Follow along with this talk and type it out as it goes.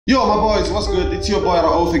Yo my boys, what's good? It's your boy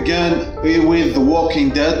Raouf again with The Walking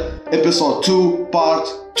Dead episode 2 part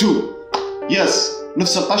 2. Yes,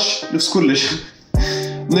 نفس القش نفس كلش.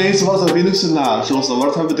 نايس فاصل في نفس النهار شغل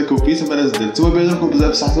صورتها بدك وبيس ما نزلت. سوا بينكم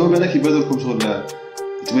بزاف صح سوا بالك يبادلكم شغل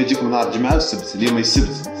انتما يجيكم نهار الجمعة والسبت. اليوم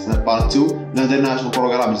السبت سنة بارت 2 درنا شغل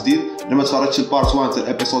بروغرام جديد. لما تفرجتش البارت 1 تاع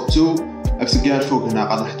الابيسود 2 اكتب قاعد فوق هنا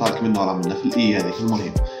قاعد نحط لك منه راه منه في الاي هذيك.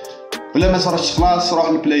 المهم ولا ما تفرجتش خلاص روح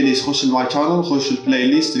للبلاي ليست، خش الماي شانل، خش البلاي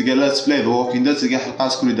ليست تلقى ليتس بلاي ذا ووكينج ديد، تلقى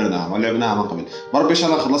حلقات كل درناها ولعبناها من قبل. ما ربي ان شاء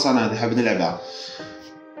الله نخلص انا هذه حاب نلعبها.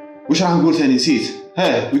 وش راح نقول ثاني نسيت؟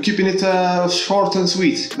 Hey, we're keeping it short and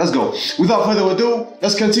sweet. Let's go. Without further ado,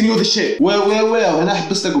 let's continue the shit. well هنا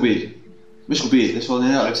حبسنا قبيل. مش قبيل، ليش والله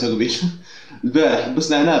هنا لعبتها قبيل. البارح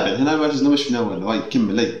حبسنا هنا بعد، هنا ما جزنا مش من اول. هاي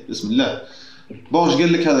كمل هاي بسم الله. بوش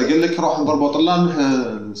قال لك هذا، قال لك روح نضربوا طلان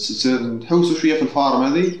نحوسوا شويه في الفارم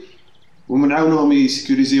هذه ومنعاونهم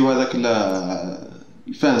يسكيوريزيو هذاك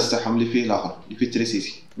الفانس تاعهم اللي فيه الاخر اللي فيه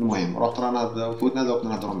التريسيسي. المهم رحت رانا وفوتنا ذوقنا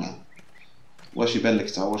نهضروا معاه. واش يبان لك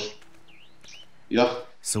تا واش؟ يا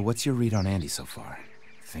So what's your read on Andy so far?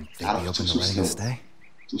 Think they'd be open to letting us stay?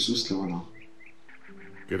 توسويس لو انا.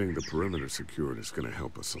 Getting the perimeter secured is going to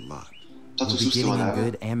help us a lot. We'll be getting in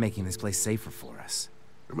good and making this place safer for us.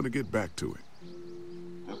 I'm going to get back to it.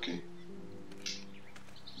 اوكي.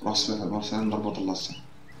 راس نضربوا طلاسه.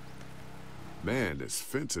 Man, this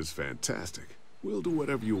fence is fantastic. We'll do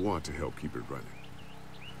whatever you want to help keep it running.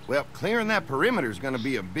 Well, clearing that perimeter is going to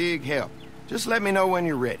be a big help. Just let me know when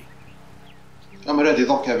you're ready. I'm ready.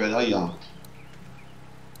 ضرك يا بعد هيا.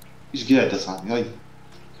 إيش قاعد صاحبي هاي.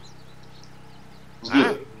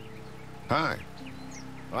 Hi. Hi.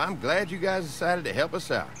 Well, I'm glad you guys decided to help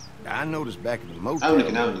us out. I noticed back at the motel,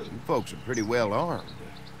 you folks are pretty well armed.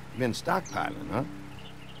 You've been stockpiling, huh?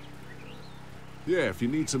 Yeah, if you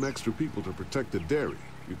need some extra people to protect the dairy,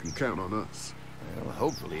 you can count on us. Well,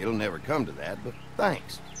 hopefully it'll never come to that, but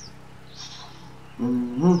thanks.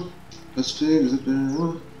 Let's fix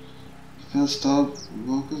it. Fence stop.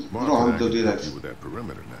 Mark and I can help you with that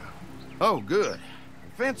perimeter now. Oh, good.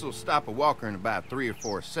 The fence will stop a walker in about 3 or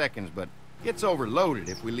 4 seconds, but gets overloaded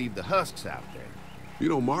if we leave the husks out there. You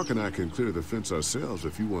know, Mark and I can clear the fence ourselves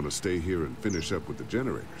if you want to stay here and finish up with the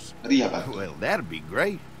generators. Well, that'd be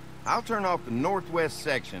great. I'll turn off the northwest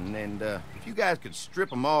section, and if you guys could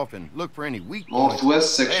strip them off and look for any weak points, northwest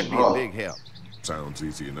section, that'd be a big help. Sounds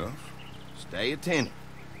easy enough. Stay attentive.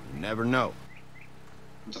 You never know.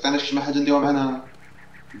 ما تلقيناش كيما حاجة نديرو معنا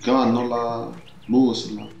كان ولا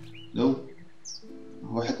موس ولا نو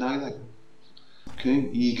هو حدنا هكذاك.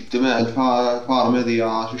 اوكي يقدمها الفارم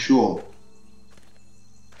هذه شو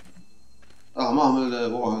ما هم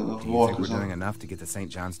we're doing enough to get the St.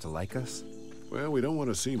 John's to like us? Well, we don't want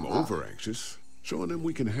to seem over anxious. Showing them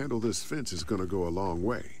we can handle this fence is going to go a long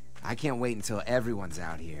way. I can't wait until everyone's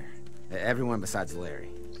out here. Everyone besides Larry.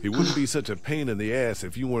 He wouldn't be such a pain in the ass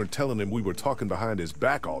if you weren't telling him we were talking behind his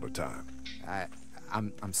back all the time.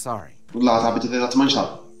 I'm sorry. والله تعبت إذا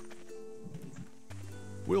تمنشر.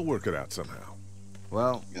 We'll work it out somehow.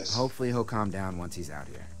 Well, hopefully he'll calm down once he's out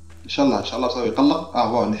here. إن شاء الله بسوي يقلق.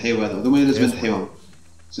 واو نحيو هذا وذوما لازم نحيوهم.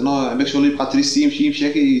 سينو عندك شغل يبقى تريسي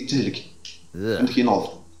يمشي هكي يتهلك. عندك ينوض.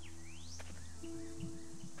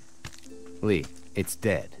 Lee, it's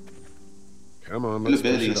dead. Come on, let's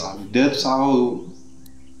push it off. Dead صعب.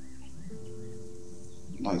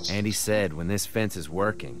 Andy said when this fence is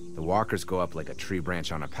working, the walkers go up like a tree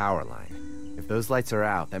branch on a power line. If those lights are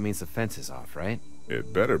out, that means the fence is off, right?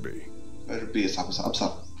 It better be. Better be. صعب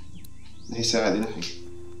أبصر. نحي ساعدي نحي.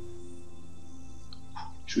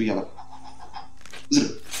 شوية بقى. زر.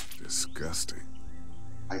 Disgusting.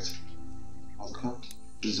 عايز. هذا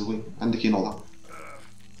زوين. عندك ينوض.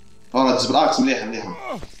 والله تزبط عكس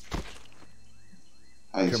مليحة.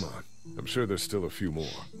 Come on. I'm sure there's still a few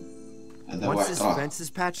more. Once this fence is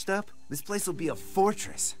patched up, this place will be a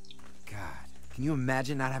fortress. God, can you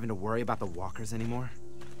imagine not having to worry about the walkers anymore?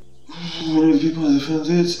 When people defend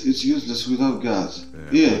it, it's useless without gas.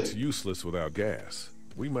 Yeah. It's useless without gas.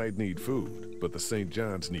 We might need food, but the St.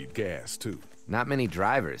 John's need gas too. Not many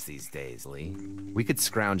drivers these days, Lee. We could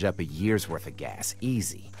scrounge up a year's worth of gas,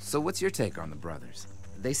 easy. So what's your take on the brothers?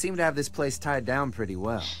 They seem to have this place tied down pretty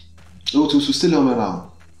well.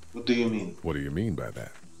 What do you mean? What do you mean by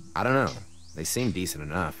that? I don't know. They seem decent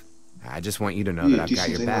enough. I just want you to know that I've got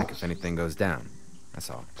your back if anything goes down. That's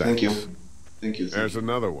all. Thank you. There's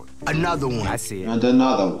another one. Another one. I see it. And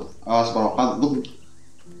another one. أصبر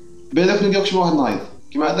بالك نلقاك شي واحد نايض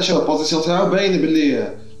كيما هذا شو البوزيسيون تاعو باين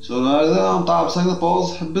باللي شو هذا مطاب ساكن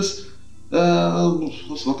بوز حبس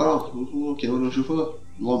اصبر ترى كي نشوفه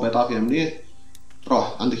اللومبي طافيه مليح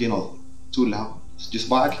روح عندك ينوض تولها تجي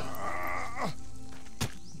صباعك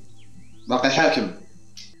باقي حاكم.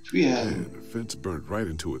 شويه هذا. The fence burned right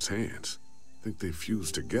into its hands. I think they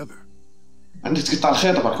fused together. عندك تقطع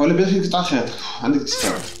الخيط برك ولا بلا تقطع الخيط. عندك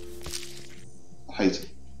تقطع. حيت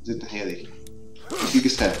زيد نحي هذيك. في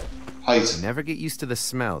قصتها. حيت. Never get used to the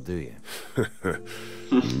smell, do you?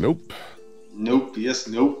 Nope. Nope. Yes.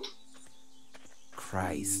 Nope.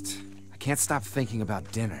 Christ. I can't stop thinking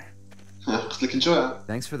about dinner. قلت لك الجوع.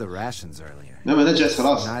 Thanks for the rations earlier. ما نرجعت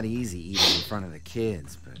خلاص. Not easy eating in front of the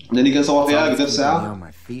kids, but لاني كنصور فيها قدر ساعة. on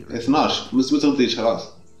my feet. 12 ما تغديش خلاص.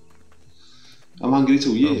 I'm hungry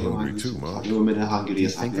too. Yeah. I'm hungry too, Mom. اليوم أنا hungry يا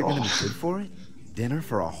Think صاحبي. they're gonna be good for it? Dinner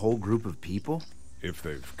for a whole group of people? If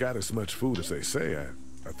they've got as much food as they say,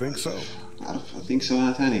 I think so. عارف I think so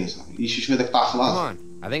أنا ثاني صاحبي. يشي شوي ذاك طاع Come خلاص. on.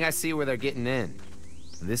 I think I see where they're getting in.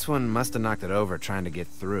 This one must have knocked it over trying to get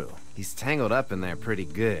through. He's tangled up in there pretty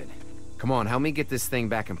good. Come on, help me get this thing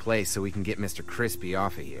back in place so we can get Mr. Crispy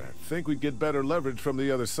off of here. I think we'd get better leverage from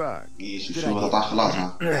the other side. يشي شو هذا طاع خلاص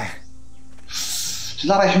ها.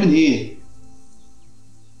 لا رايح من هي.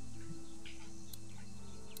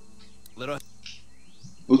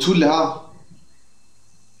 وتولي ها.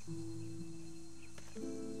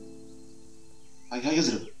 هاي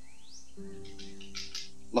يزرب.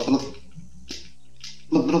 لط.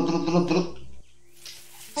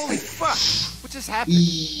 Holy fuck! What just happened?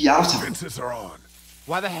 عرفتها. Fences are on.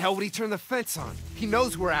 Why the hell would he turn the fence on? He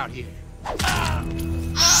knows we're out here.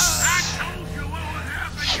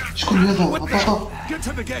 شكون هذا؟ Get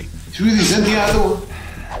to the gate. شو ذي زندي هذا؟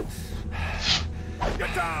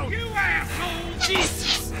 Get down. You asshole!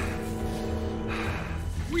 Jesus!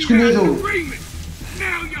 شكون هذا؟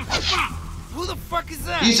 Now you're fucked! Who the fuck is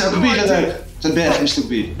that? يسعى قبيل هذاك. البارح مش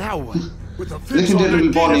قبيل. Now what? With the لكن fence on ندير that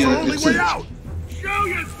بالبوني gate is our هذاك only way الكسر. out. Show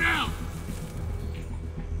yourself!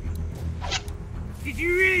 Did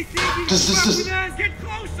you really think you could Just- fuck with us? Get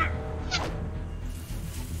closer!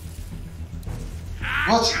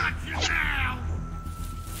 What? I got you now!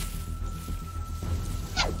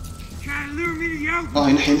 Trying to lure me to the outpost Oh,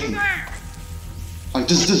 ينحي. over there! هاي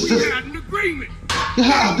دز. We had an agreement!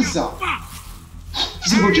 يا دزها. Fuck!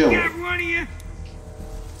 زربوا I الجو. got one of you!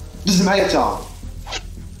 دز معايا تا.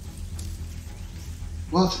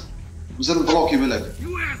 وات؟ وزر بلوكي بالك. You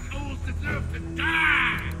assholes deserve to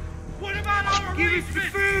die! What about our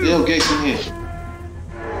arrangement? يا وقيس من هنا.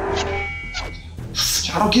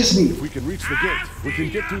 شعره قيسني. If we can reach the gate, we can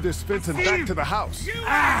get through this fence and back to the house. You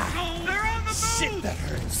assholes! They're on the move! Shit, that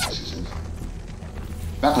hurts!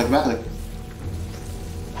 بعقلك.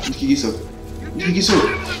 عندك قيسو.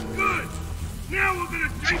 Good! Now we're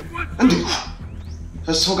gonna take what's عندك.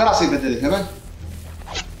 بس فوق راسي بدلك هبل.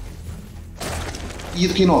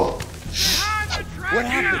 يدك ينور. What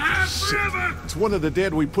happened? It's one of the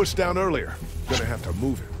dead we pushed down earlier. Gonna have to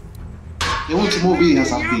move him. يا وانت مو بيها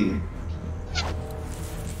صاحبي.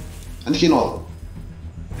 عندك ينور.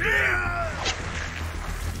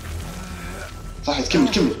 صحيح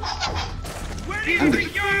كمل. عندك.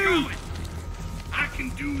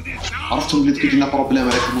 عرفتهم اللي تجي لنا بروبليم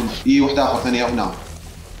عليكم. واحدة أخرى ثانية هنا.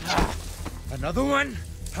 Another one?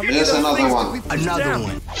 Yes, another one. Another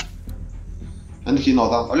one. عندك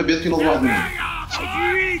ينور. على بيدك ينور واحد منهم.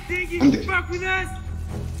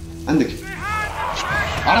 عندك.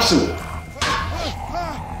 عرفته.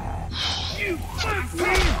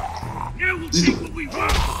 زيدوا.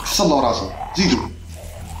 صلوا راسه. زيدوا.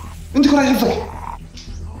 عندك راح يحفك.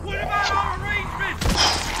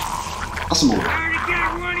 قسموا.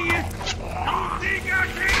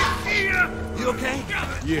 You okay?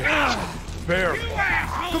 Yeah. Bear.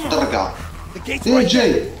 ترقع. The gate's ايه right there.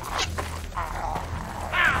 جاي.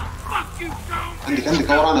 عندك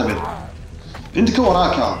ورانا بيت. عندك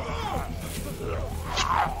وراك.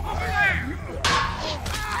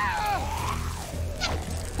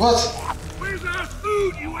 وات؟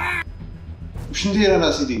 وش ندير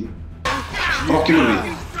انا سيدي؟ روح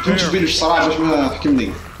كملني. فهمت بيلو وش صراحة باش ما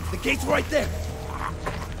تحكمني. The gate's right there.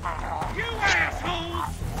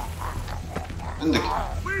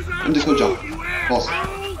 عندك وجع. بوس.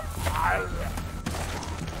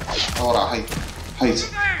 ورا حيت.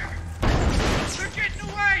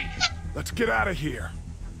 Let's get out of here.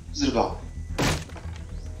 زربة.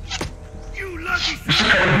 You lucky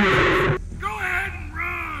son! Go ahead and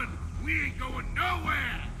run! We ain't going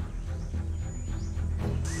nowhere!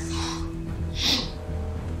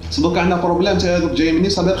 صدق عندنا بروبليم تا هذوك جاي مني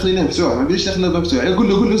صابر خليناه مفتوح ما بيش داخل الباب مفتوح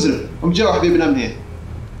قول له زرب ومجاو حبيبنا من هنا.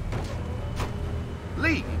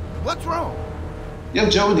 Lee, what's wrong? يا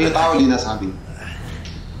مجاو هنا طاعوا لينا صاحبي.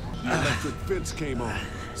 The electric fence came on.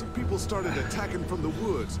 Some people started attacking from the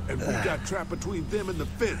woods, and we got trapped between them and the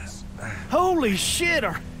fence. Holy shit!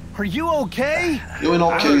 Are you okay? You ain't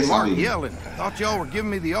I okay, heard Mark صاحبي. yelling. Thought y'all were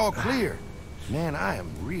giving me the all clear. Man, I am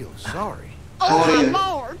real sorry. How are you?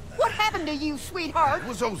 Lord, what happened to you, sweetheart? It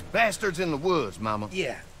was those bastards in the woods, Mama.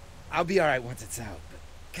 Yeah, I'll be all right once it's out.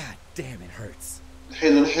 But god damn, it hurts.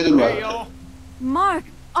 حلو الوقت. Mark,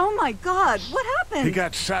 oh my God, what happened? He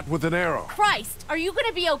got shot with an arrow. Christ, are you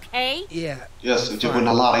gonna be okay? Yeah. Yes, جابوا لنا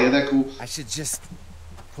لاري هذاك و I should just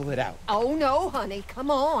pull it out. Oh no, honey, come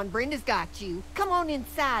on. Brenda's got you. Come on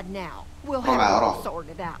inside now. We'll Come have it on, all Rob.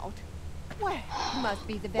 sorted out. Well, must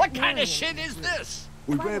be the What kind of veterinarian. shit is this?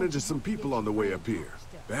 We ran into some people on the way up here.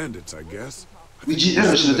 Bandits, I guess. يجي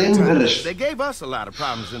يهرش دايما يهرش. They gave us a lot of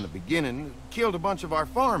problems in the beginning, killed a bunch of our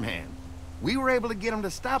farmhands. We were able to get them to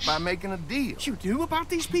stop by making a deal. What you do about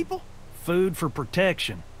these people? Food for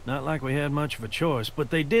protection. Not like we had much of a choice, but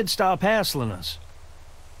they did stop hassling us.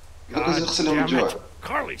 ركز يغسلهم من الجوع.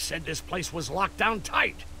 Carly said this place was locked down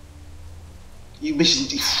tight.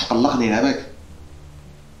 باش قلقني هذاك.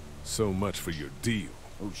 So much for your deal.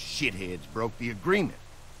 Those shitheads broke the agreement.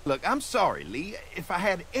 Look, I'm sorry, Lee. If I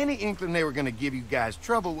had any inkling they were going to give you guys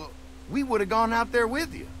trouble, well, we would have gone out there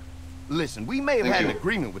with you. Listen, we may have had an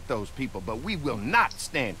agreement with those people, but we will not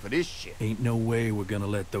stand for this shit. Ain't no way we're gonna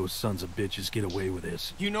let those sons of bitches get away with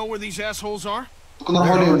this. You know where these assholes are? كنا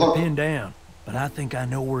نروحوا They're لهم hard to ضرب. pin down, but I think I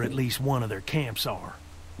know where at least one of their camps are.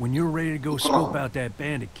 When you're ready to go scope out that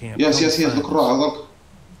bandit camp, ياس come ياس ياس find دوك نروح درك.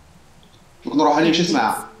 دوك نروح عليهم شو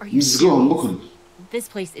اسمع. نمزقوهم بكل. This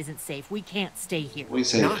place isn't safe. We can't stay here. وين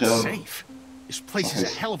سايق Not خير. safe. This place is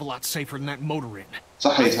a hell of a lot safer than that motor inn. I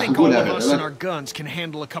صحيح think all نقولها of us and our بعد. guns can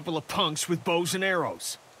handle a couple of punks with bows and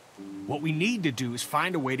arrows. What we need to do is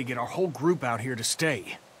find a way to get our whole group out here to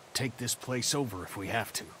stay. Take this place over if we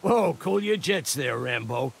have to. Whoa, cool your jets there,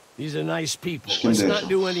 Rambo. These are nice people. Let's not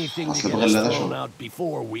do anything to get us thrown out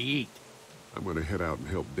before we eat. I'm gonna head out and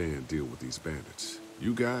help Dan deal with these bandits.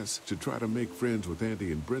 You guys should try to make friends with Andy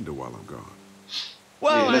and Brenda while I'm gone.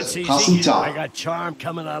 Well, Yeah, that's let's easy. tough. I got charm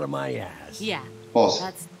coming out of my ass. Yeah, Boss.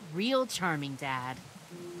 that's real charming, Dad.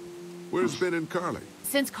 Where's Ben and Carly?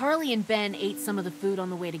 Since Carly and Ben ate some of the food on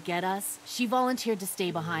the way to get us, she volunteered to stay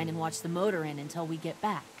behind and watch the motor inn until we get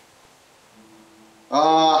back.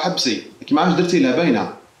 حبسي. كي ما عادش درتي لها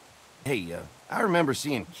باينة. Hey, I remember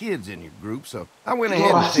seeing kids in your group, so I went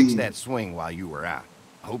ahead and fixed that swing while you were out.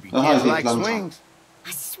 I hope you kids like swings.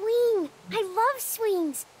 A swing! I love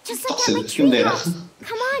swings! Just like at my تقصد كم دايرة. treehouse!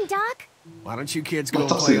 Come on, Doc! Why don't you kids go and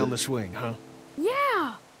play on the swing, huh?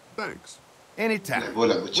 Yeah! Thanks. Anytime.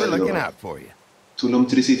 لعبة We're looking out for you. تقول لهم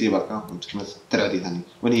تريسيتي بركة. كما ترعدي ثاني.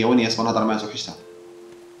 وين هي اسمها نهضر معها وحشتها.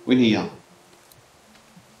 وين هي؟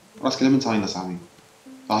 راس كلام انت هاينا صاحبي.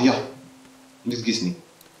 هي. بدك تقيسني.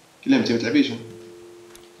 كلام انت ما تلعبيش.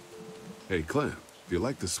 Hey, Clem, do you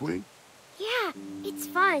like the swing? Yeah, it's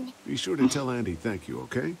fun. Be sure to tell Andy thank you,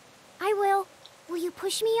 okay? I will. Will you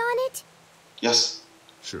push me on it? Yes.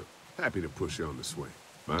 Sure. Happy to push you on the swing.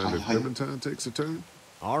 Mind if Hi. Clementine takes a turn?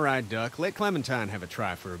 All right, Duck. Let Clementine have a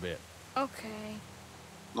try for a bit. Okay.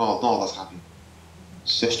 نوض اصحابي.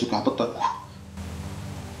 شفتوك هبطت.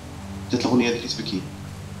 جات الأغنية هذيك تبكي.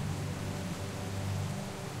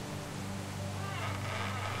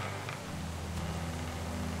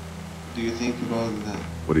 Do you think about that?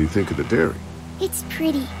 What do you think of the dairy? It's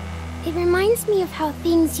pretty. It reminds me of how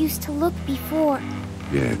things used to look before.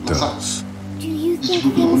 Yeah, it does. Do you think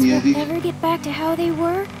things will ever get back to how they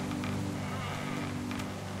were?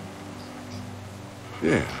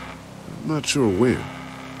 Yeah. I'm not sure when.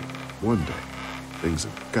 One day, things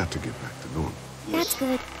have got to get back to normal. That's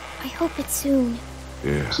good. I hope it's soon.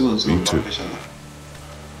 Yeah, soon, me too. إن شاء الله.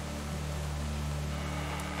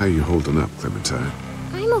 How you holding up, Clementine?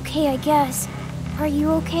 I'm okay, I guess. Are you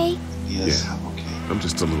okay? Yes, Yeah. I'm okay. I'm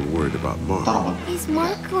just a little worried about Mark. ضربا. Is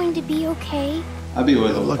Mark going to be okay? أبي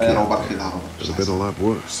Lucky. ويضرب بركي ضربا. Could have been a lot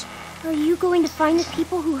worse. Are you going to find the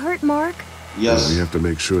people who hurt Mark? Yes. We have to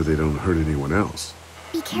make sure they don't hurt anyone else.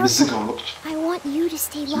 Be careful. مسكهم وقت. I want you to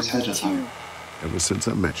stay She's lucky had a too. time. Ever since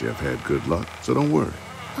I met you, I've had good luck, so don't worry.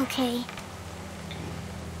 Okay.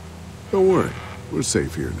 Don't worry. We're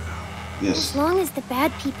safe here now. Yes. As long as the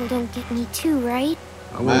bad people don't get me too, right?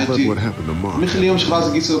 I won't let what happened to Mark. ما نخليهمش خلاص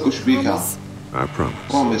يقيسوك وش بيك. Promise?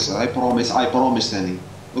 I promise. I promise ثاني.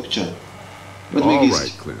 وقت. ما All تقيس.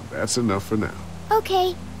 right, Clem. That's enough for now.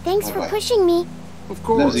 Okay. Thanks for Alright. pushing me. Of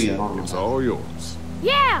course. زي normal. It's all yours.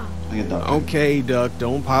 Yeah! هيا الدار. Okay, Duck.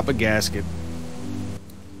 Don't pop a gasket.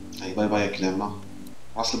 هاي باي باي يا كلامنا.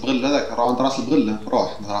 راس البغل هذاك روح عند راس البغل.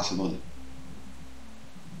 روح عند راس البغل.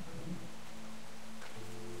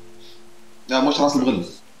 لا مش راس البغل.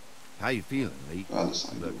 How you feeling, Lee? هذا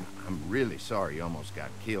صحيح. Look, I'm really sorry you almost got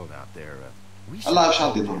killed out there. We Allah should have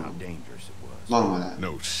shot told him. you how dangerous it was. Normal.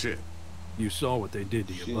 No shit. You saw what they did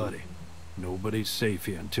to your buddy. Nobody's safe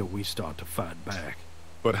here until we start to fight back.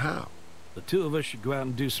 But how? The two of us should go out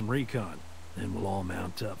and do some recon. Then we'll all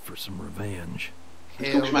mount up for some revenge.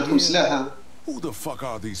 Who the fuck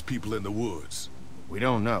are these people in the woods? We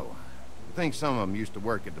don't know. I think some of them used to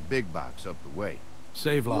work at the big box up the way.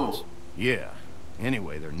 Save lots. Yeah.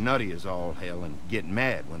 Anyway, they're nutty as all hell and get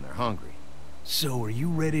mad when they're hungry. So are you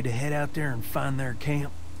ready to head out there and find their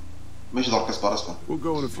camp? We'll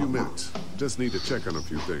go in a few minutes. Just need to check on a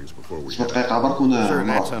few things before we head Sure,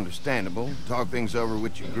 that's understandable. Talk things over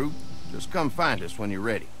with your group. Just come find us when you're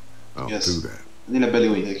ready. I'll do that. أنا لا بالي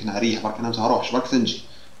وين كنا ريح برك أنا ما تهروحش برك تنجي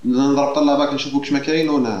نضرب طلع باك نشوفوك شما كاين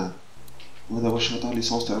وهذا واش عطاه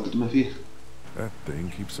ليسونس تاع قد ما فيه. That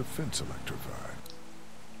thing keeps a fence electrified.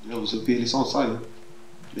 لو فيه ليسونس صاير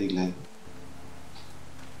ريقل هاي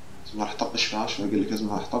لازم راح يطبش فيها شويه قال لك لازم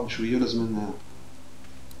راح يطبش شويه لازم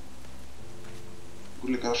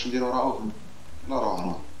نقول لك راش نديرو راهو لا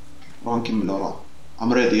راه نكملو راه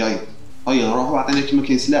ام ريدي هاي نروح عطيني كيما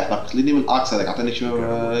كاين سلاح برك خليني من الاكس هذاك عطيني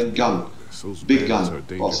كيما جان big gun.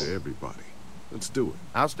 To everybody. Let's do it.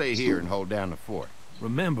 I'll stay here and hold down the fort.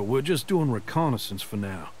 Remember, we're just doing reconnaissance for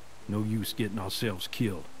now. No use getting ourselves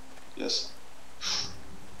killed. Yes.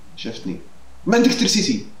 شفتني. ما عندك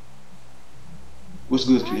ترسيتي. What's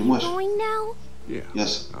good, Clem? Are you going now? Yeah.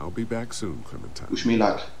 Yes. I'll be back soon, Clementine. Wish me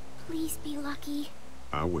luck. Please be lucky.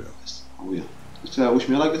 I will. Yes, I will. Wish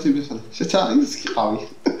me luck. شتاعي قوي.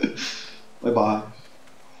 باي باي.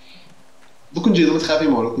 دوك نجي ما تخافي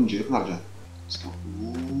ما دوك نجي نرجع.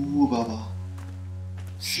 اوه بابا.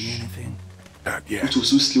 See anything? Not yet.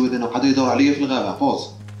 التوسويس اللي ودانا قعدوا يدور عليا في الغابة. فوز.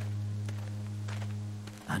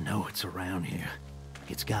 I know it's around here.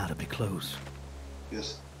 It's gotta be close. Yes.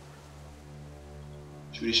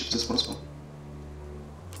 شو اللي شفت اصبر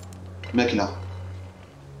ماكلة.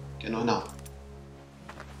 كانوا هنا.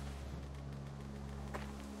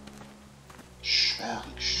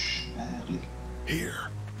 باغلك. Here.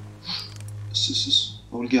 سس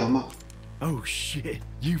ولقاها ما. Oh shit!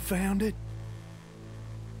 You found it?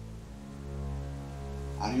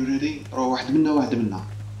 Are you ready? راه واحد منا.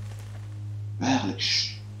 باغلك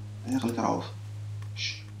باغلك رؤوف.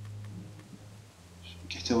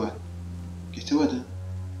 كي حتى واحد.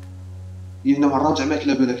 هنا مع الراجع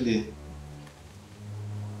ماكله بالك ليه.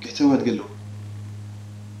 كي حتى واحد قال له.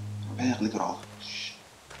 باغلك رؤوف.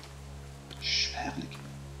 باغلك.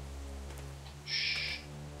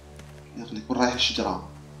 باغلك وين رايح الشجرة.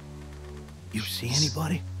 You see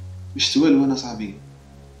anybody? مش توالو انا صاحبي.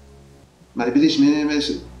 ما بديش من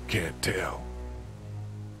ماشي. Can't tell.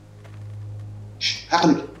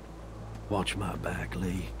 عقلك. Watch my back,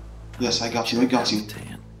 Lee. Yes, I got you. Got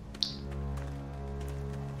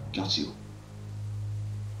you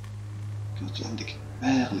عندك.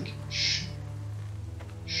 باغلك.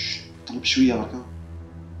 طلب شوية بركة.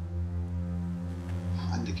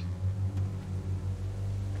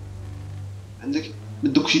 عندك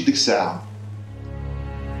مدوكش يدك الساعة.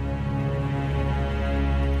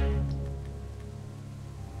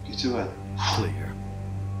 Clear.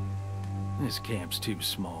 This camp's too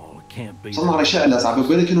small. It can't be. صنع رشاء صعب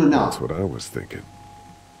بالك إنه هنا. That's what I was thinking.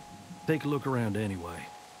 Take a look around anyway.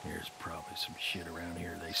 There's probably some shit around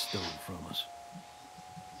here they stole from us.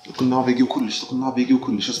 كنا نافيجي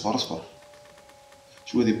وكلش اصبر.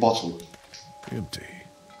 شو هذي باتل. Empty.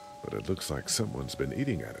 But it looks like someone's been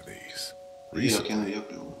eating out of these. كانوا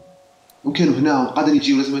ياكلوا. وكانوا هنا وقاعدين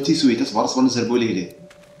يجيو لازم تيسويت اصبر نزربوا ليه.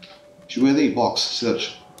 شو هذي بوكس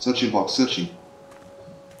سيرشي بوكس سيرشي.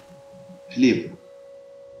 حليب.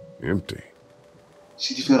 Empty.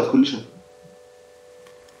 سيدي فارغ كلش.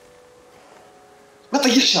 ما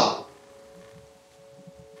طيحشها.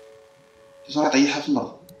 شو راح يطيحها في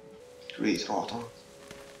الأرض. كويس روح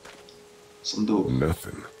صندوق.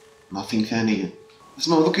 Nothing ثانية.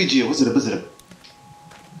 اسمع دوك يجيو ازرب.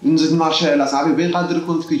 نزيد النار شاعلة صاحبي بين قادر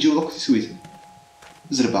يكون دوك يجيو دوك تسويت.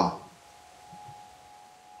 زربها.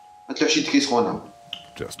 ما تلعبش يدك يسخونها.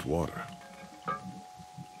 Just water.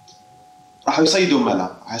 راح يصيدوا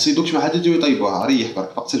مالا. حيصيدوكش ما حد يجيو يطيبوها. ريح برك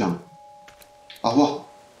فقتلهم. هو.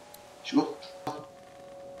 شو؟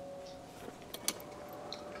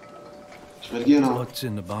 What's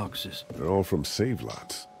in the boxes? They're all from save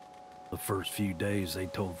lots. The first few days they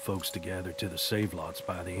told folks to gather to the save lots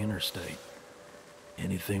by the interstate.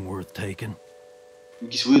 Anything worth taking?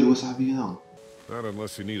 Not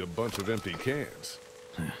unless you need a bunch of empty cans.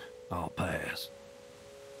 I'll pass.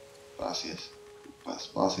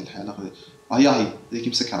 باس الحلقة هي ذيك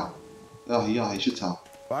مسكرة. هي شتها.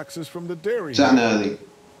 Boxes from the dairy. تاعنا هذي.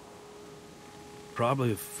 Probably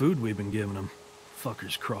the food we've been giving them.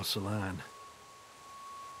 Fuckers cross the line.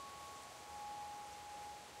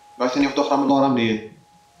 بعد ثاني واحدة أخرى من ورا منين؟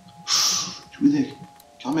 شو ذيك؟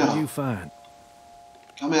 كاميرا.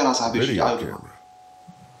 كاميرا صاحبي شو يعاودوا.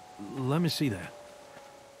 Let me see that.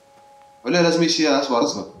 ولا لازم يشيلها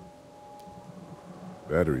أصبر.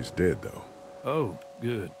 Battery's dead though. Oh,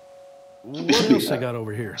 good. What else I got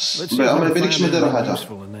over here? Let's see if ما we can بدكش find مدير anything حاجة.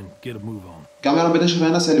 useful and then get a move on. كاميرا بدنا نشوفها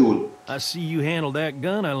ناس الأول. I see you handled that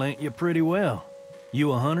gun I lent you pretty well.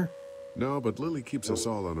 You a hunter? No, but Lily keeps us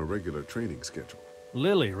all on a regular training schedule.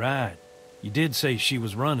 Lily, right. You did say she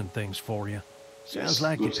was running things for you. Sounds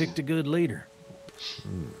like you picked a good leader.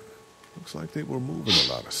 Looks like they were moving a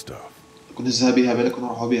lot of stuff. كنا نذهب بها بالك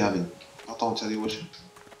ونروحوا بها بين. عطاهم هذه وجه.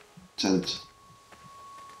 تنت.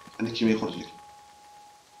 أنا كيما يخرج لك.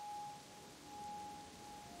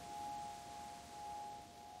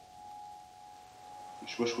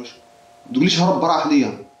 وش تقوليش هرب برا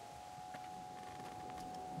حديا.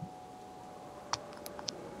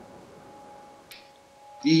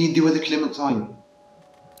 يدي هذا كليمنتاين.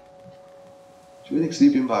 شو هذاك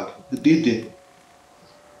سليبين باك؟ بدي يدي.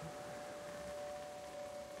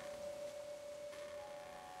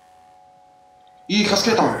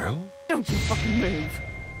 كاسكيطة. Don't you fucking move.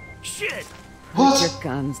 Shit. What? Put your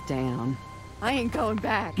guns down. I ain't going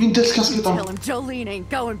back. مين داز You كاسكيطة؟ tell him Jolene ain't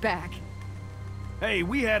going back. Hey,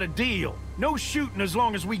 we had a deal. No shooting as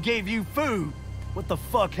long as we gave you food. What the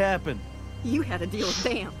fuck happened? You had a deal with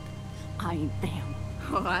them. I ain't them.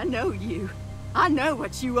 Oh, I know you. I know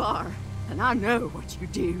what you are. And I know what you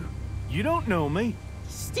do. You don't know me.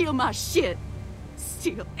 Steal my shit.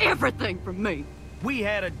 Steal everything from me. We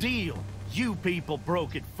had a deal. You people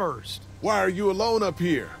broke it first. Why are you alone up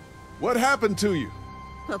here? What happened to you?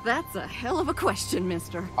 Well, that's a hell of a question,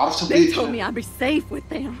 mister. عرفت They بيك. told me I'd be safe with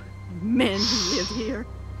them. Men who lived here.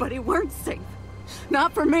 But it weren't safe.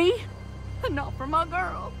 Not for me. And not for my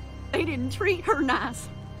girl. They didn't treat her nice.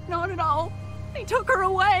 Not at all. They took her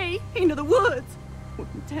away into the woods.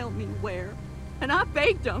 Wouldn't tell me where. And I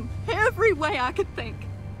begged them every way I could think.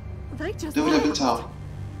 They just left.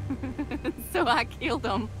 So I killed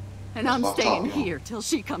them. And I'm staying here till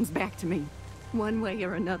she comes back to me. One way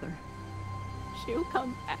or another. She'll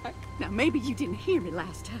come back. Now maybe you didn't hear me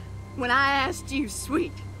last time. When I asked you,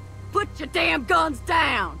 sweet, put your damn guns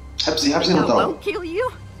down. حبسي I نضرب. won't kill you.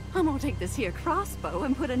 I'm gonna take this here crossbow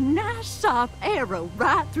and put a nice sharp arrow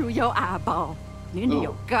right through your eyeball. Into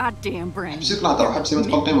your goddamn brain. حبسيك نهضر حبسي ما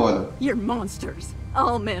تقول قيمة والو. You're monsters.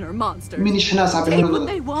 All men are monsters. مانيش حنا صاحبي. Take what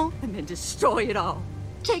they want and then destroy it all.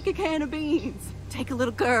 Take a can of beans. Take a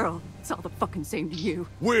little girl. It's all the fucking same to you.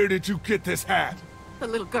 Where did you get this hat? The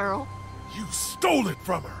little girl. You stole it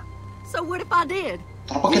from her. So what if I did?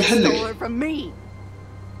 ضربك You نحلك. stole it from me.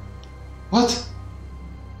 What?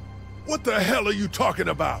 What the hell are you talking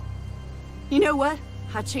about? You know what?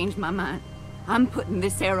 I changed my mind. I'm putting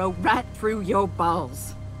this arrow right through your balls.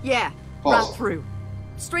 Yeah, right through.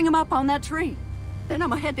 String them up on that tree. Then I'm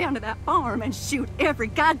gonna head down to that farm and shoot every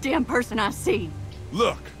goddamn person I see.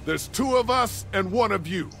 Look, there's two of us and one of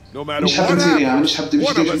you. No matter مش what حتنزلي يعني happens, مش حبدي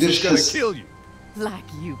one of us is gonna تحس. kill you. Like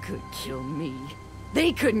you could kill me.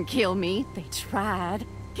 They couldn't kill me. They tried.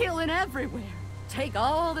 Killing everywhere. Take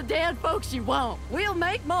all the dead folks you want. We'll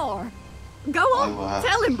make more. Go on.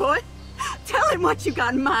 Tell him, boy. Tell him what you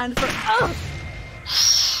got in mind for us.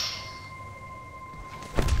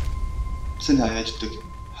 سلها يا جدك.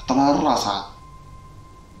 حط لها الراس عاد.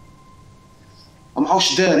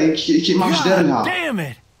 معوش داري كي معوش داري لها. Damn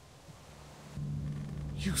it!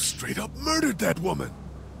 You straight up murdered that woman.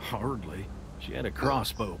 Hardly. She had a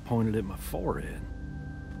crossbow pointed at my forehead.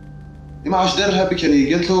 ما عادش دار لها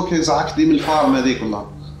بكري قالت له كي زعقت لي من الفارم هذيك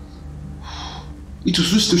والله.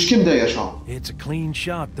 التوسويس وش كم داير شو؟ It's a clean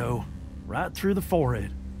shot though, right through the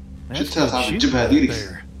forehead. شفتها صاحبي جبهة ديريكس.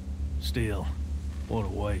 Still, what a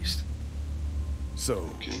waste. So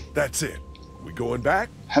that's it. We going back?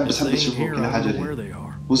 حبس شوفوا كنا حاجة where دي. they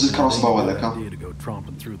are. وز الكروسبو هذاك. Idea to go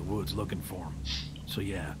tromping through the woods looking for them. So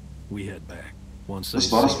yeah, we head back. Once they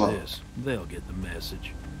أصبر see أصبر. this, they'll get the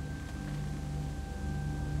message.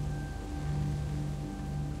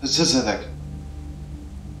 هز هذاك.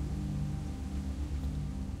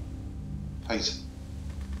 فايز.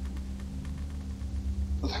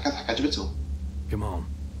 تضحك عجبته. Come on.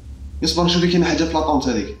 يصبر نشوف لي كاين حاجة في لاطونت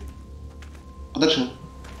هذيك. قدرش.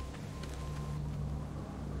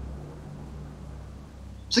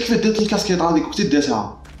 بس كيف ديت الكاسكيط هذيك وكنت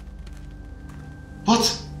ديتها. وات؟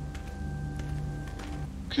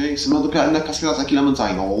 اوكي سما دوكا عندنا كاسكيطات تاع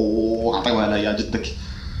كيلامنتاين. اوه عطيوها ليا جدك.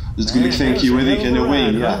 تقول لك ثانك يو هذيك انا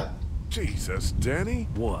وين يا. Jesus, Danny.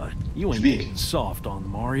 What? You ain't getting soft on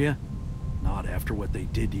them, are you? Not after what they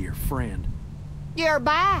did to your friend. You're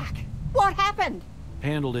back. What happened?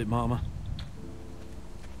 Handled it, Mama.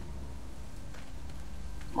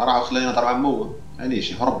 ما راح خلينا نضرب عمو يعني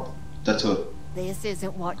شي هرب داتور. This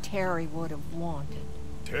isn't what Terry would have wanted.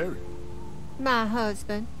 Terry? My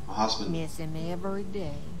husband. My husband. Miss him every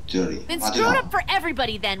day. Terry. Then screw it up for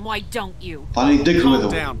everybody then, why don't you? Calm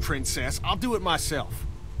down, princess. I'll do it myself.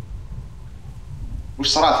 وش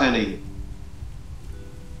صرا ثاني؟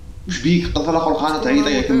 وش بيك؟ قد الأخر خانة تعيط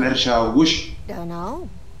يا كم عرشة وش؟ Dunno.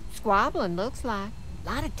 Squabbling looks like.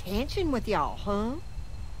 Lot of tension with y'all, huh?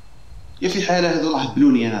 يا في حالة هذول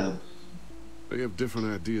هبلوني أنا هذول. They have different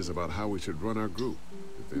ideas about how we should run our group.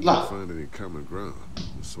 If they لا. don't find any common ground,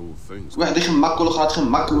 this whole thing's... واحد يخمك والأخرى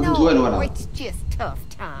تخمك وفهمت والو أنا. No, it's just tough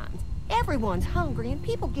times. Everyone's hungry and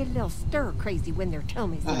people get a little stir crazy when their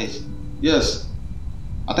tummies ache. Yes.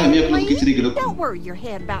 أعطيهم ياكلوا كي تريقلوا. Don't worry your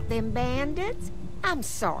head about them bandits. I'm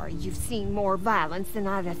sorry you've seen more violence than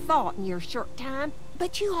I'd have thought in your short time,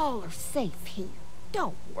 but you all are safe here.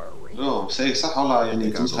 Don't worry. Oh, safe صح والله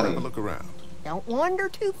يعني تمسخرين. Look around. Don't wander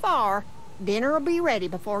too far. Dinner will be ready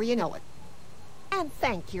before you know it. And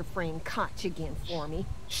thank your friend Koch again for me.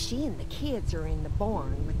 She and the kids are in the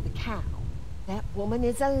barn with the cow. That woman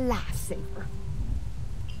is a lifesaver.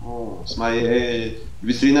 Oh, اسمعي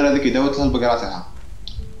الفيترينر هذيك يداوت لها البقرة تاعها.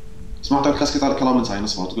 سمعت الكاس كيطلع الكلام نتاعي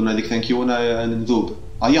نصبر تقولنا هذيك ثانك يو وانا نذوب.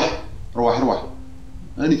 يح روح.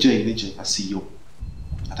 أنا جاي عالسيو.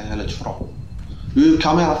 أعطيها لها جفرة.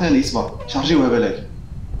 الكاميرا ثاني اصبر شارجيوها بالك.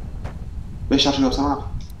 باش شارجيوها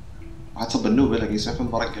بسرعة. راح تصب النوب بالك يسمع في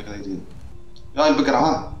البركة كذا يدير. يا البقرة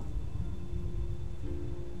ها.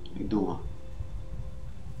 يدوها.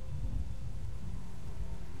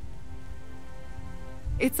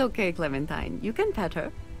 It's okay, Clementine. You can pet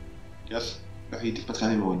her. يس. روح يديك ما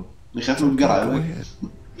تخافي موالي. نخاف من البقرة.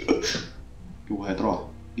 جوها تروح.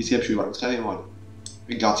 يسيب شوي برا تخافي موالي.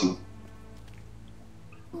 We got you.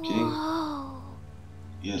 Okay.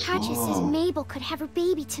 Yes. Patches says Mabel could have her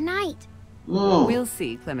baby tonight. Oh. We'll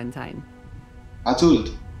see, Clementine. I told.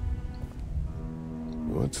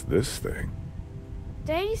 What's this thing?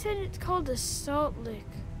 Daddy said it's called a salt lick.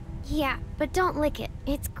 Yeah, but don't lick it.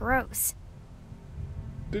 It's gross.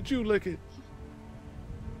 Did you lick it?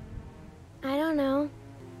 I don't know.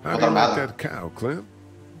 How do you like that cow, Clem?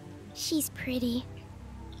 She's pretty.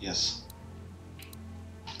 Yes.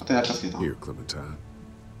 Here, Clementine.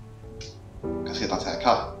 كاسيطة تاعك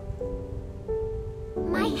ها.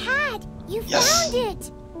 My hat! You found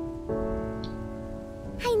it!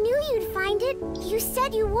 I knew you'd find it. You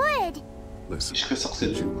said you would. Listen,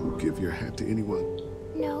 did you give your hat to anyone?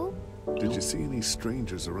 No. Did you see any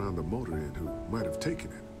strangers around the motor inn who might have taken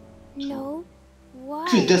it? No. Why?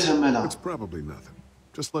 It's probably nothing.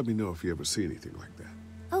 Just let me know if you ever see anything like that.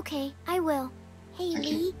 Okay, I will. Hey, Thank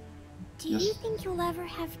Lee. you. Do you think you'll ever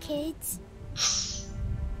have kids?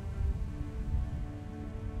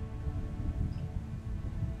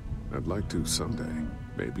 I'd like to someday.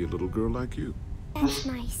 Maybe a little girl like you. That's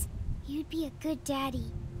nice. You'd be a good daddy.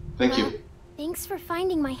 Thank you. Thanks for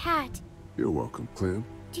finding my hat. You're welcome, Clem.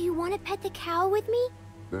 Do you want to pet the cow with me?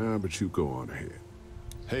 Nah, but you go on ahead.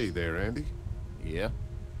 Hey there, Andy. Yeah?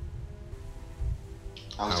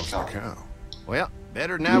 How's the cow? Well,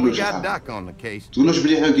 better now we got Doc on the case. تقولوش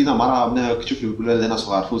بلي حنا كينا مرة بنا كتشوف لي ولادنا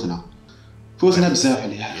صغار فوتنا بزاف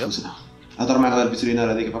عليها فوتنا. هضر مع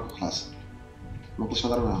الفيترينار هذيك باك وخلاص. ما نقولش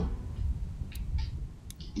هضر معاهم.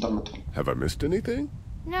 هضر مع الطفل. Have I missed anything?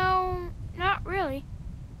 No, not really.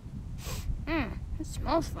 It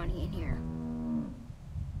smells funny in here.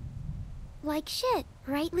 Like shit,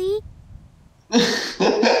 right, Lee?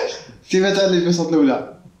 كيف تعلم في صوت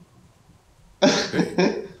الأولى؟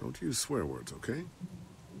 Hey, don't use swear words, okay?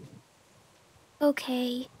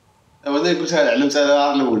 Okay. أنا قلتها له علمتها له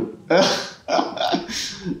على الأول.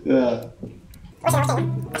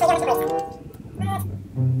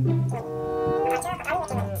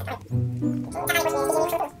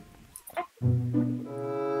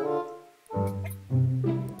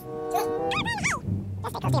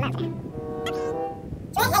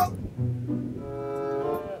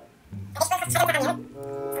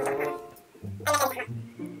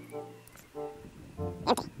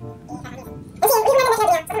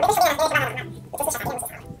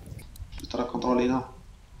 ترى كنترولينا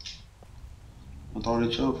كنترولي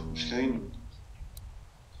تشوف واش كاين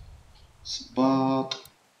صباط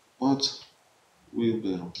وات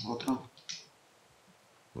ويبيرو هاكا.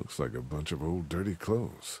 Looks like a bunch of old dirty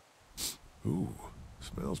clothes. Ooh,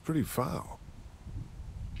 smells pretty foul.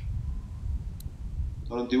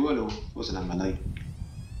 ترى ندي والو وزنا ملاي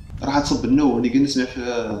راح تصب النو اللي قد نسمع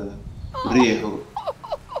في الريح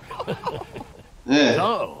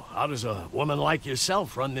So, how does a woman like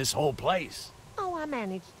yourself run this whole place? Oh, I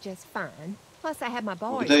managed just fine. Plus, I had my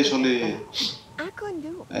boys. بداية شغلي I couldn't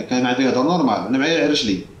do it. كان معي هذا نورمال أنا معي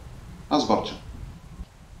رجلي أصبرت.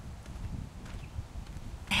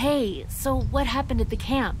 Hey, so what happened at the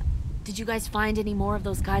camp? Did you guys find any more of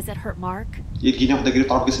those guys that hurt Mark? يلقيني واحدة قريب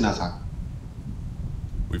طرف قسنا ساعة.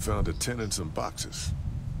 We found a tent and some boxes.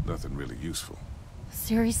 Nothing really useful.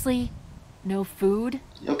 Seriously? No food?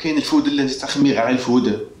 يا كاين الفود اللي انت تخمي على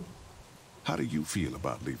الفود. How do you feel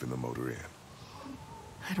about leaving the motor in?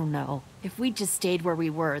 I don't know. If we'd just stayed where we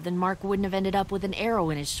were, then Mark wouldn't have ended up with an arrow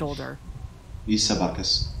in his shoulder. It's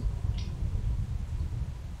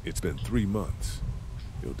been 3 months.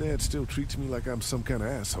 Your dad still treats me like I'm some kind of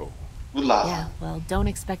asshole. Yeah, well, don't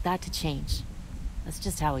expect that to change. That's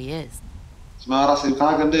just how he is.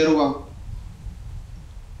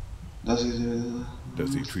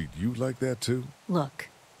 Does he treat you like that too? Look,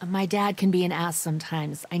 my dad can be an ass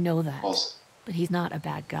sometimes, I know that. But he's not a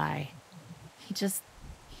bad guy.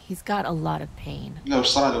 He's got a lot of pain.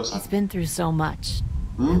 He's been through so much.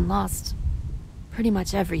 And lost pretty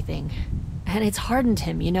much everything. And it's hardened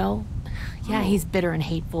him, you know? Yeah, he's bitter and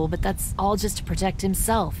hateful, but that's all just to protect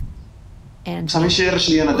himself. And all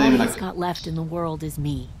he's got left in the world is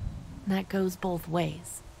me. And that goes both ways.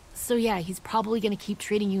 So yeah, he's probably gonna keep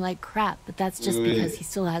treating you like crap, but that's just because he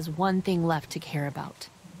still has one thing left to care about.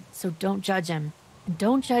 So don't judge him. And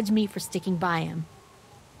don't judge me for sticking by him.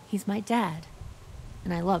 He's my dad.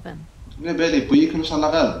 And I love him. لا بالي بويك ان شاء الله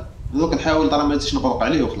غالب. دوك نحاول ترى ما تجيش نبرق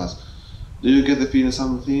عليه وخلاص. Do you get the feeling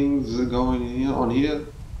some things going here on here?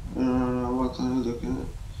 What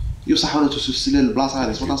يصح وانا تسلسل البلاصة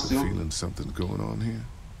هذه feeling something going on here?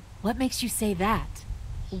 What makes you say that?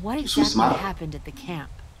 What exactly happened at the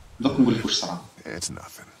camp? دوك نقول لك واش صرا. It's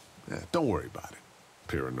nothing. Don't worry about it.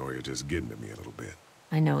 Paranoia just getting to me a little bit.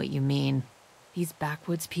 I know what you mean. These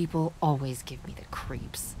backwoods people always give me the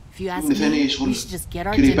creeps. If you ask me, we should just get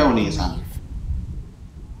our dinner and leave.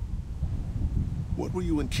 What were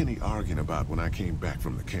you and Kenny arguing about when I came back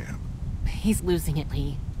from the camp? He's losing it,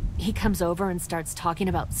 Lee. He comes over and starts talking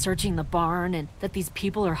about searching the barn and that these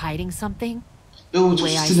people are hiding something. The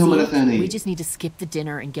way I see it, we just need to skip the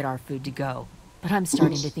dinner and get our food to go. But I'm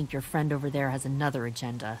starting to think your friend over there has another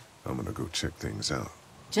agenda. I'm gonna go check things out.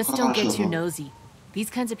 Just don't get too nosy. These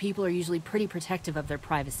kinds of people are usually pretty protective of their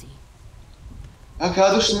privacy. هاكا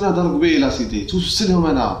هادو شنو نهضر قبيله سيدي توسلهم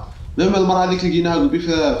انا لما المراه هذيك لقيناها قبي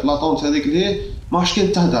في لاطونت هذيك اللي هي ما عرفتش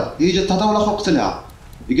كاين تهدر هي جات تهدر والاخر قتلها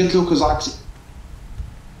هي قالت له كزعك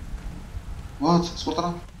وات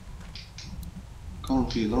سبورترا كون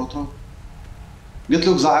في لوطرا قالت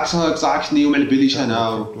له كزعكتني وما علباليش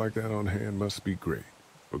انا like that on hand must be great.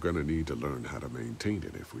 We're gonna need to learn how to maintain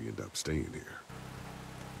it if we end up staying here.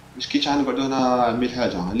 مش كي نقعدوا هنا عمي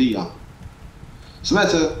الحاجه ليا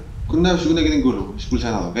سمعت كنا واش قلنا قاعدين نقولوا واش قلت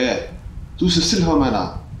انا غير توسلهم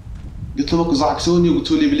انا قلت لهم زعكتوني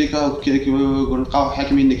وقلتوا لي بلي نبقاو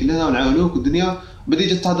حاكمينك لهنا ونعاونوك والدنيا بدي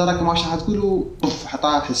جات تهضر راك ما راح تقول بف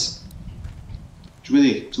حطها تحس شو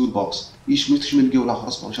بدي تول بوكس ايش متش من لقاو الاخر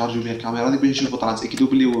اصبر نشارجوا بها الكاميرا هذيك باش نشوفوا طلعت اكيدوا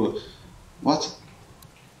بلي وات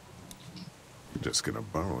Just gonna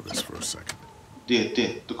borrow this for a second.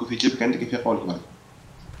 ديه دوكو في جيبك عندك في قولك برك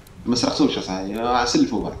ما سرقتوش صاحبي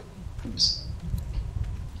سلفوا برك بس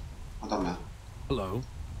Hello.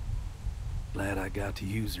 Glad I got to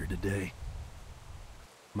use her today.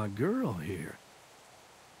 My girl here.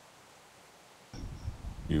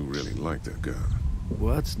 You really like that gun.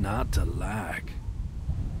 What's not to like?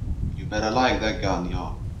 You better like that gun,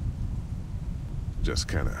 y'all. Just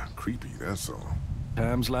kinda creepy, that's all.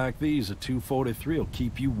 Times like these, a 243 will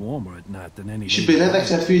keep you warmer at night than any. شبه هذاك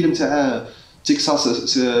تاع الفيلم تاع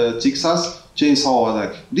تكساس تشين سو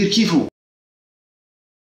هذاك دير كيفو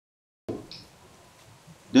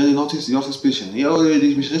داني نوتيس يور سسبيشن يا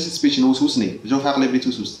ولدي مش غير سسبيشن وسوسني جو فاق لي بلي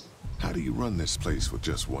توسوس. How do you run this place with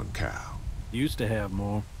just one cow? Used to have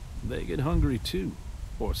more. They get hungry too,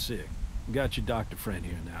 or sick. Got your doctor friend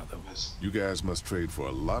here now, though. You guys must trade for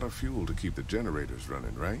a lot of fuel to keep the generators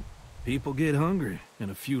running, right? People get hungry, and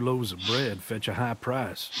a few loaves of bread fetch a high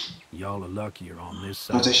price. Y'all are luckier on this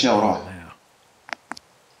side now.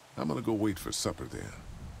 I'm gonna go wait for supper then.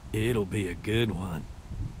 It'll be a good one.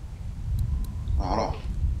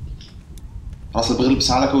 راس البغل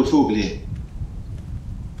بس على كول فوق ليه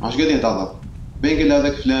ماش قاعدين يتهضر بين قال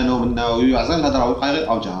هذاك فلان ومنا ويعزل الهضره ويبقى غير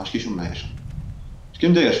اوجا اش كيشوف معايا اش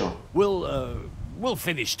كيم داير شو We'll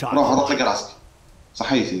finish talking. روح ضغط لك راسك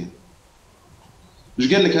صحيتي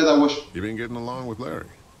واش قال لك هذا واش You been getting along with Larry?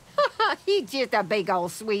 He's just a big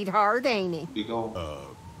old sweetheart, ain't he? Big old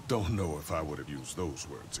Don't know if I would have used those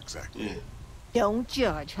words exactly. Yeah. Don't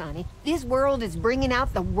judge, honey. This world is bringing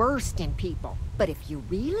out the worst in people. But if you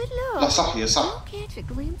really look, لا صح يا صح. you'll catch a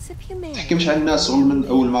glimpse of humanity. تحكمش على الناس غير من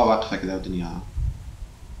أول ما واقفة كذا الدنيا.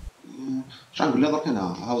 شو نقول له درك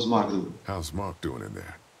أنا how's Mark doing? How's Mark doing in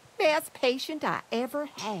there? Best patient I ever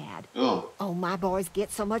had. Oh, my boys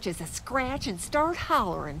get so much as a scratch and start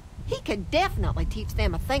hollering. He could definitely teach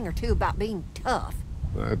them a thing or two about being tough.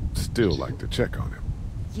 I'd still like to check on him.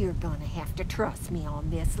 You're gonna have to trust me on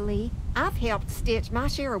this, Lee. I've helped stitch my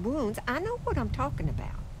share of wounds. I know what I'm talking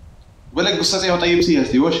about. بالك قصتي وطيب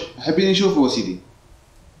سياستي واش حابين نشوفوا سيدي.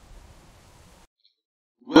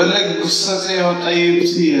 بالك قصتي وطيب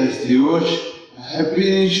سياستي واش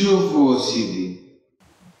حابين نشوفوا سيدي.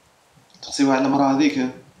 تقصيوها على المرأة هذيك.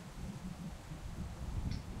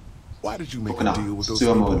 Why did you make a deal with those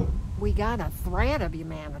people? We got a thread of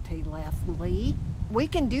humanity left, Lee. We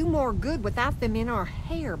can do more good without them in our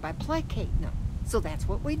hair by placating them. So that's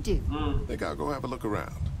what we do. Think I'll go have a look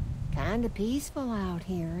around. Kinda peaceful out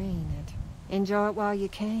here, ain't it? Enjoy it while you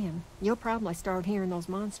can. You'll probably start hearing those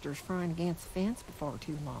monsters frying against the fence before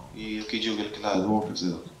too long. كيجيو قالك لا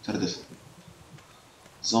الوركرز تردف.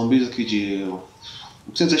 زومبيز كيجي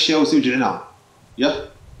وكنت اشياء وسوجعنا.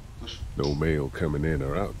 يا No mail coming in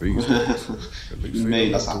or out these days. At least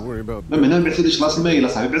they don't have to worry about. ما هنا بيبعثوا ليش خلاص الميل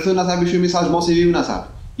صاحبي بيبعثوا لنا صاحبي شويه ميساج مو سي في ونا صاحبي.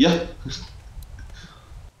 يا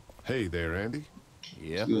Hey there, Andy.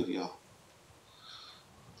 Yeah. Good, yeah.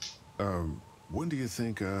 When do you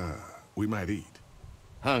think we might eat?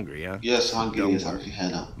 Hungry, huh? Yes, hungry. Yes, في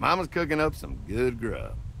حالة. Mama's cooking up some good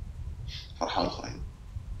grub. فرحة الآخرين.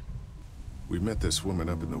 We met this woman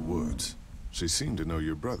up in the woods. She seemed to know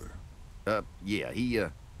your brother. Yeah,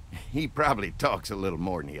 he probably talks a little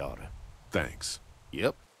more than he oughta. Thanks.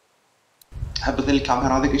 Yep. حبيت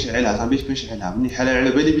الكاميرا هذيك نشعلها صاحبي كيف نشعلها مني حالة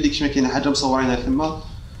على بالي بلي كاش ما كاينة حاجة مصورينها ثما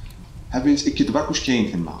حابين نتأكد برك واش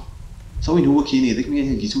كاين ثما وين هو كاين هذاك ما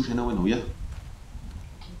لقيتوش أنا وين هو ياه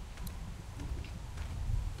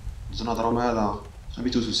نزيد نهضرو مع هذا صاحبي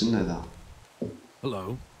توسوسنا هذا.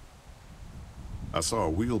 Hello. I saw a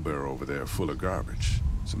wheelbarrow over there full of garbage,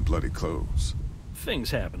 some bloody clothes.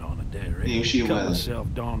 Things happen on a dairy. Cut myself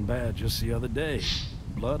dawn bad just the other day.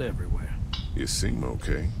 Blood everywhere. You seem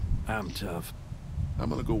okay. I'm tough. I'm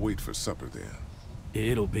gonna go wait for supper then.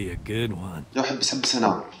 It'll be a good one. يا حبس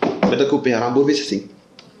هنا بعدا كوبي رامبو فيتحتي.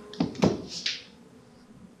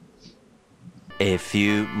 A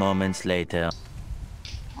few moments later.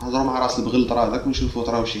 نهضرو مع راس البغل طرا هذاك ونشوفو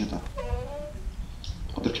طرا واش يهضر.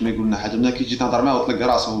 قدر كيما يقول لنا حاجة منا كي تجي تهضر معاه وطلق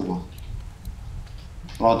راسو هو.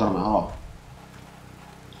 هضر معاه.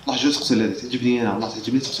 والله جو تقتل هذه تعجبني انا والله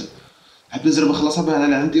تعجبني تقتل. حاب نزرب نخلصها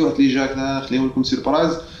انا عندي واحد لي جاك نخليهم لكم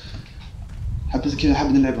سيربرايز. حبيت كذا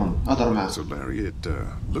حاب نلعبهم هضر معاه. So Larry, it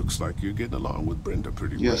looks like you're getting along with Brenda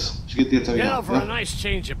pretty well. Yes. اش قد دير You know, for a nice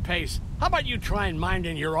change of pace, how about you try and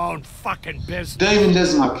minding your own fucking business? دايما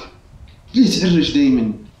لازمك. ليه تعرج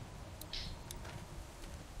دايما؟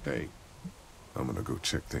 Hey, I'm gonna go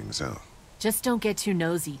check things out. Just don't get too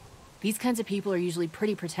nosy. These kinds of people are usually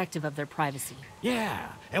pretty protective of their privacy. Yeah,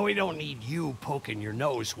 and we don't need you poking your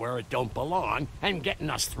nose where it don't belong and getting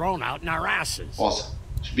us thrown out in our asses. واصل.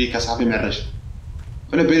 اش بيك اصاحبي معرج؟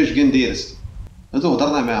 ولا بالي واش كندير اسكت. هادو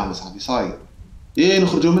هضرنا معاهم اصاحبي صاي.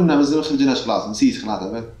 نخرجوا منها مازال ما خرجناش خلاص نسيت خلاص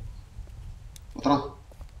عبالك. وطرا.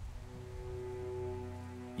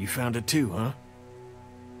 You found it too, huh?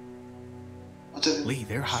 Lee,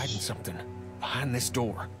 they're hiding something behind this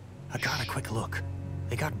door. I got a quick look.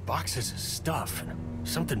 They got boxes of stuff and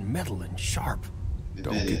something metal and sharp.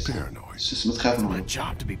 Don't get paranoid. It's my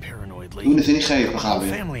job to be paranoid, Lee. خايف I have a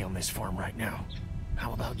family on this farm right now.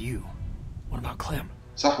 How about you? What about Clem?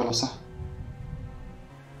 صح ولا صح؟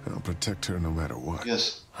 I'll protect her no matter what.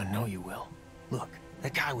 Yes. I know you will. Look,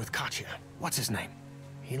 that guy with Katya, what's his name?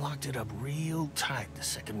 He locked it up real tight the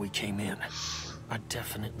second we came in. I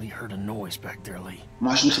definitely heard a noise back there, Lee.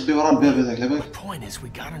 ما عادش نخبي ورا الباب هذاك لاباك. The point is we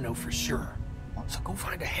gotta know for sure. So go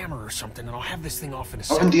find a hammer or something and I'll have this thing off in a أو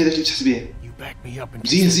second. عندي هذاك اللي تحس به. You back me up and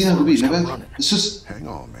زين قبيل لاباك. السوس. Hang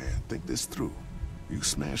on, man. Think this through. You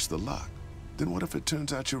smash the lock. Then what if it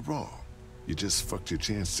turns out you're wrong? You just fucked your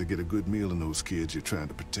chance to get a good meal in those kids you're trying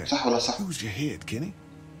to protect. صح ولا صح؟ Use your head, Kenny.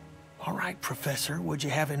 All right, Professor. What'd you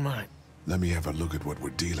have in mind? Let me have a look at what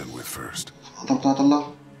we're dealing with first. I'm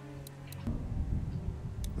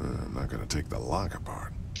not gonna take the lock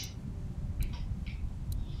apart.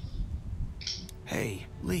 Hey,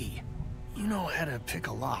 Lee. You know how to pick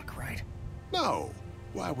a lock, right? No.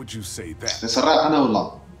 Why would you say that?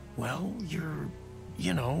 Well, you're,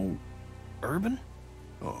 you know, urban?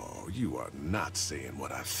 Oh, you are not saying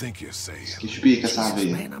what I think you're saying. Jesus,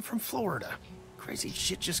 man, I'm from Florida. Crazy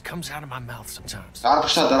shit just comes out of my mouth sometimes.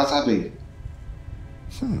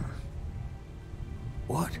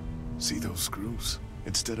 What? See those screws?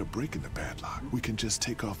 Instead of breaking the padlock, we can just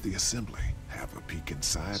take off the assembly, have a peek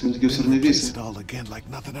inside, and then replace it all again like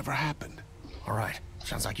nothing ever happened. All right.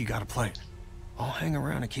 Sounds like you got a plan. I'll hang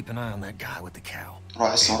around and keep an eye on that guy with the cow.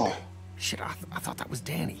 Shit, I thought that was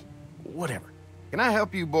Danny. Whatever. Can I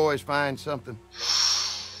help you boys find something?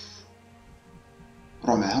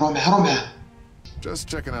 Just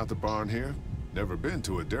checking out the barn here. Never been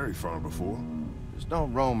to a dairy farm before. Just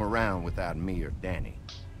don't roam around without me or Danny.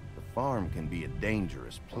 The farm can be a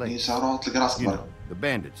dangerous place. You know, the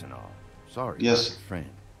bandits and all. Sorry about your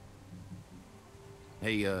friend.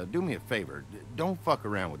 Hey, do me a favor. Don't fuck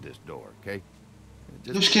around with this door, okay?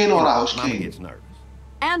 Just Mama gets nervous.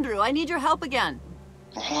 Andrew, I need your help again.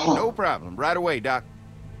 No problem. Right away, Doc.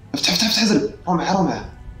 افتح زرب. روح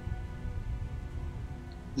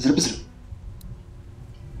زرب.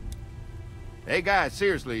 Hey guys,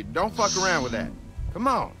 seriously, don't fuck around with that. Come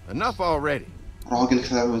on, enough already. روح اقول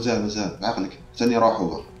لك مازال بعقلك. استني روح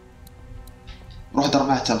هو. روح ضرب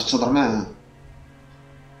معاه تام تقصد معاه.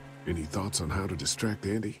 Any thoughts on how to distract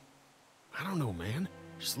Andy? I don't know, man.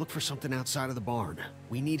 Just look for something outside of the barn.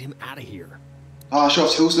 We need him out of here.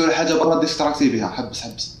 شوف تحوس له حاجه برا ديستراكتي بها.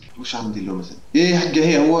 حبس. واش غندير له مثلا؟ حقه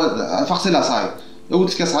هي هو فاقتلها صاي.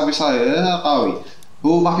 ولد كاصحابي صاي قوي.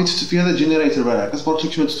 هو ما في هذا الجينيريتور بالك. كتبرك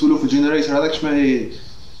كيما تولو في الجينيريتور هذاك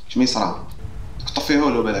كما يصرا. تطفيه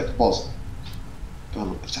له بالك بوز.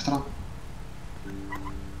 كمل افتح ترى.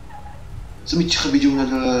 سميت تخبي يجونا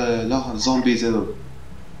لا الزومبيز هذو.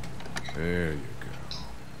 There you go.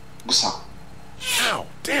 قصها. Ow,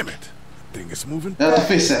 damn it. Thing is moving. لا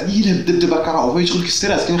طفيه ساعة. يلا دب كراو فيدخل لك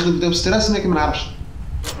ستريس كاين يخدم بداو ستريس ما نعرفش.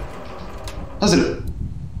 ازرب.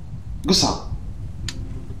 قصها.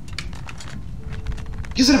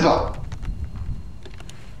 يزربها.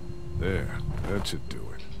 There, that should do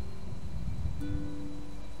it.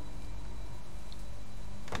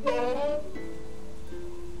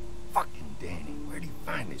 Fucking Danny, where do you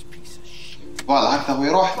find this piece of shit? فوالا هكذا هو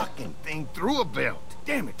يروح. Fucking thing through a belt.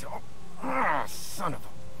 Damn it. Oh, son of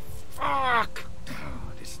a fuck. Oh,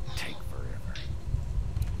 this take forever.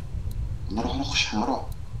 نروح نخش نروح.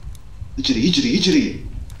 يجري.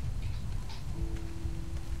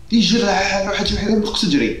 يجري حاجه وحده تقص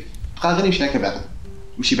تجري. بقى غير يمشي هكا بعقل.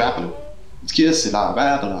 يمشي بعقله. تكيس لا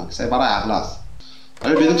بعقله سايب رايح خلاص.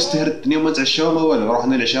 على بالك تستهر الدنيا وما نتعشاو ما والو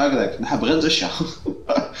روحنا العشاء هكذاك نحب غير نتعشى.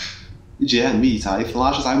 يجي عاد ميت هاي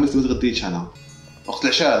 12 صاحبي ما تغديتش انا. وقت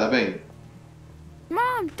العشاء هذا باين.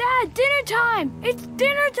 Mom, Dad, dinner time! It's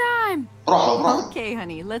dinner time! روح. Okay,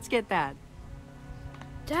 honey, let's get that.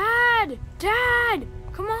 Dad!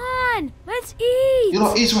 Come on! Let's eat!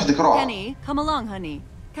 يروح ايت وحدك روح. Kenny, come along, honey.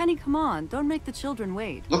 Kenny, come on. Don't make the children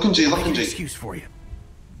wait. لك نجي. Excuse for you.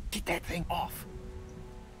 Get that thing off.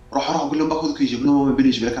 روح قول لهم باخذك يجيب لهم ما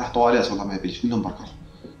يبيليش بالك راح طواليات والله ما يبيليش قول لهم برك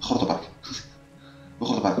خرطوا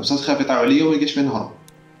برك بس خاف يطيحوا عليا وما يلقاش فين نهرب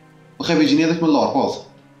وخاف يجيني هذاك من اللور بوز.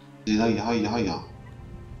 هيا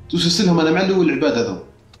تسلسلهم انا مع الاول العباد هذو.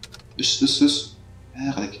 اس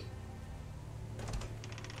هاك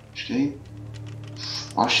اش كاين؟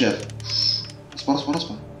 عرف شاف.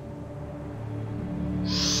 اصبر.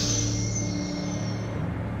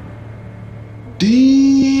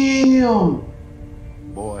 Damn!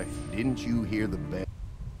 Boy, didn't you hear the bell?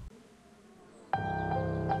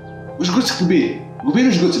 واش قلت قبيل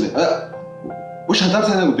واش قلت لي؟ واش هضرت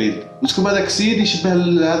انا قبيل؟ قلت لكم هذاك السيد يشبه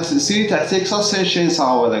هذا السيد تاع تكساس شين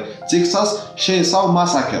ساو هذاك تكساس شين ساو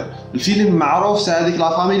ماساكر. الفيلم معروف تاع هذيك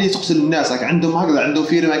لا فاميلي اللي تقتل الناس عندهم هكذا عندهم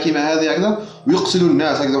فيرما كيما هذه هكذا ويقتلوا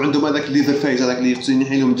الناس هكذا وعندهم هذاك الليذر فيس هذاك اللي يقتلوا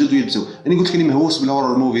ينحي لهم الجلد ويلبسوا. انا قلت لك مهووس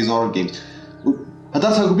بالهورر موفيز هورر جيمز.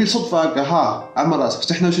 هضرتها قبيل صدفه هكا ها عمر راس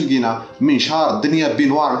فتحنا واش لقينا من شهر الدنيا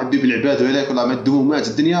بينوار نحبي بالعباد وهلاك ولا ما الدمومات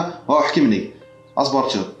الدنيا هو حكمني اصبر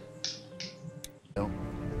شوف.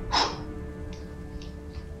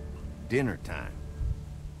 Dinner time.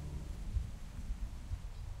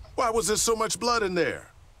 Why was there so much blood in there?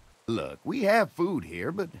 Look, we have food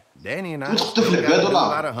here, but Danny and I still got a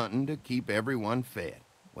lot of hunting to keep everyone fed.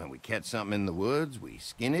 When we catch something in the woods, we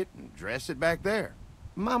skin it and dress it back there.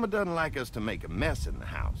 Mama doesn't like us to make a mess in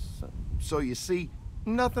the house, so you see,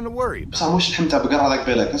 nothing to worry about. بصح واش اللحم تاع بقر هذاك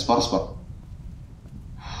بالك اصبر.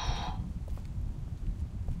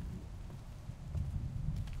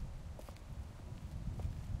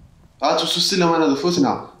 هاتوا السلم وانا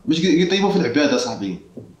ذفوتنا باش يطيبوا في العباده صاحبي.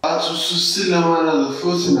 هاتوا السلم وانا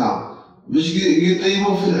ذفوتنا باش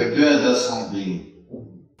يطيبوا في العباده صاحبي.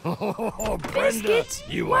 Oh, Brenda,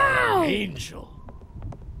 you are an angel.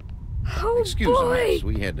 Oh, Excuse boy. us,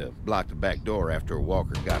 we had to block the back door after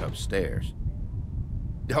Walker got upstairs.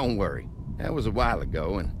 Don't worry, that was a while ago,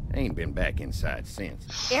 and Ain't been back inside since.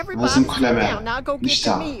 لازم كحلة معاه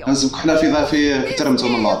نشتاع لازم كحلة في ترمته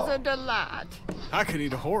من الله. I could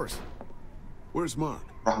eat a horse. Where's Mark?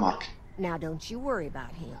 راح مارك. Now don't you worry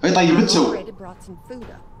about him. أي طيب بتسوي؟ I've already brought some food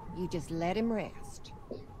up. You just let him rest.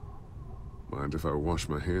 Mind if I wash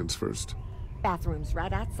my hands first? Bathroom's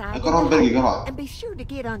right outside. And be sure to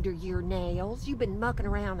get under your nails. You've been mucking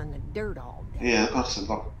around in the dirt all day. إيه أغسل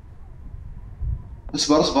برا.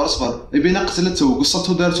 اصبر يبينا قتلته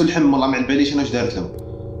وقصته دارته الحم والله ما على باليش انا واش دارت له.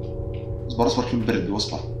 اصبر كي نبرد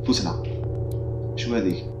واصبر فوتنا. شو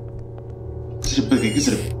هذيك؟ زرب بقى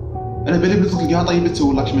قزرب. انا بالي بلي تلقاها طيبته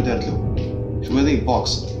ولا كيما دارت له. شو هذيك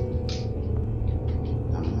بوكس؟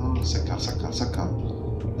 سكر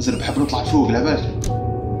زرب حاب نطلع فوق على بالك.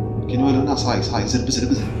 كاين والو ناس هاي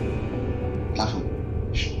زرب طلع فوق.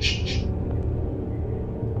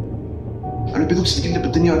 انا بدوك تقلب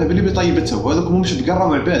الدنيا وعلى بالي طيبته وهذوك همش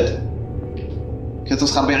تقرا عباد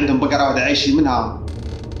كتسخر بي عندهم بقره وعاد عايشين منها.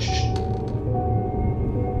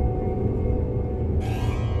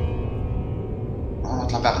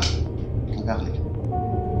 اطلع باغلي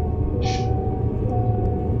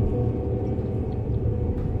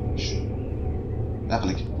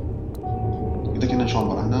اذا كاين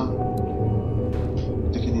شومبر هنا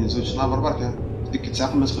اذا كاين زوج شنابر بركه ديك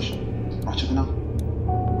الساعه ما تخش روح شوف هنا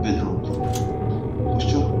bedroom.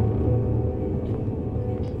 شوف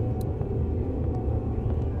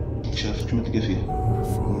شاف شنو تلقى فيه.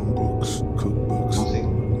 Farm books, cookbooks. Nothing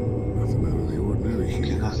out of the ordinary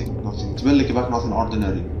here. Nothing. تبان لك باك nothing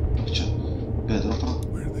ordinary. بدر أخرى.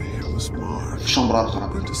 Where the hell is Mark? في شمبرة أخرى.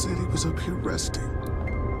 Brenda said he was up here resting.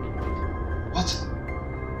 What?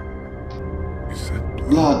 Is that?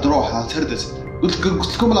 لا دروحها تهردت. قلت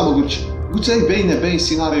لكم لا ما قلتش. قلت لي باين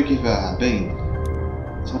السيناريو كيفاه باين.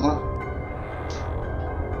 تفرج.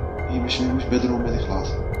 هي مش بدروم هذه خلاص.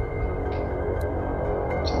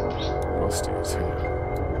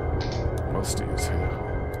 Musty is here.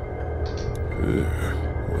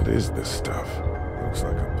 What is this stuff? Looks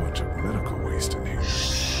like a bunch of medical waste in here.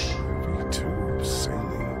 V2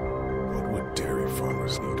 saline. What would dairy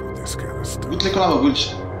farmers need with this kind of stuff? قلت لك لا ما قلتش.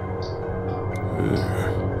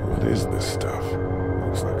 What is this stuff?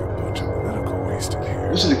 Looks like a bunch of medical waste in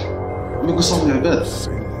here. وش لك؟ ما قصوا من العباد.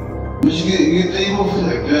 مش يقيموا في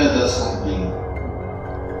العباد صاحبي.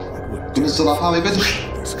 كل الصراحة ما يبان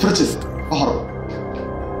فرتل أهرب.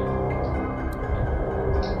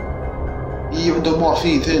 عنده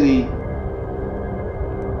مورفين ثاني.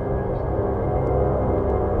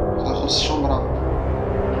 خلص الشمرة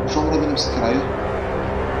اللي مسكر عليه.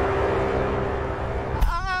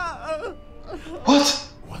 What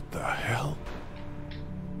the hell?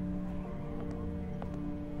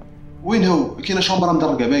 وين هو؟ كاينة شمرة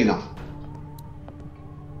مدرقة باينة.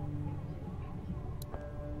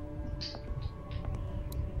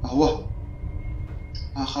 هو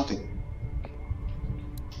خاطي.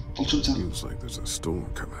 Seems like there's a storm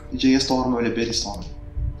coming. جاي ستورم وعلى بالي ستورم.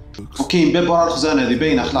 وكاين باب ورا الخزانة هذه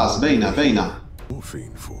باينة خلاص باينة.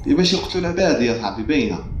 باش يقتلوا العباد يا صاحبي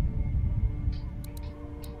باينة.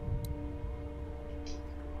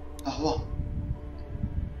 هو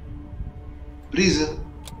بريزة.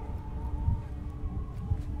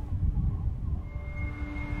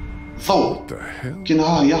 ضوء. كاين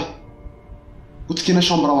يا. قلت كاينة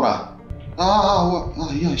شمرة وراه. هو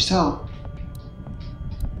يا شتا.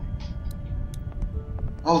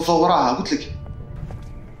 الضوء وراها قلت لك.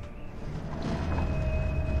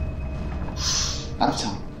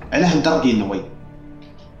 عرفتها علاه مدرقين نوي.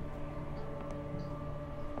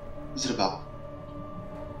 زربا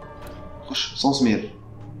خش سونسمير.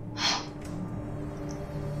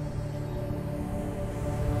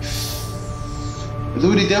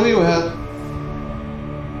 ذولي داوي وهذا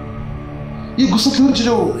يقصت له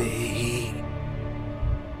رجلو.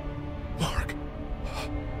 Mark, what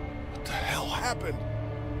the hell happened?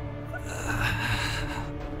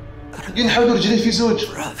 ينحولوا رجليه في زوج.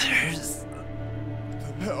 Brothers.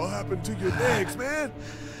 What the hell happened to your legs, man?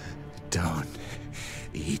 Don't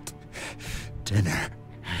eat dinner.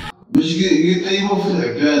 مش يقيموا في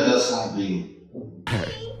العبادة صاحبي.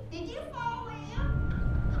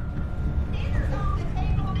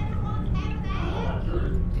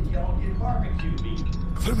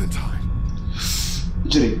 Clementine.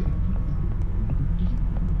 جري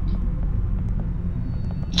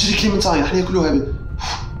كليمنتاين حنا ياكلوها.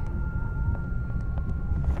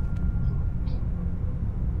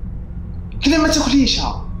 كلها ما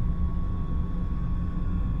تاكليشها.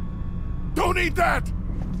 Don't eat that.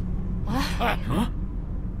 Huh?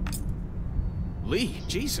 Lee,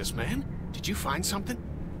 Jesus, man. Did you find something?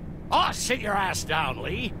 Oh, sit your ass down,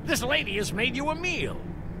 Lee. This lady has made you a meal.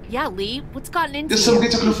 Yeah, Lee, what's gotten into لسه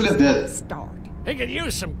بقيت تاكلوا في الأبداد. He could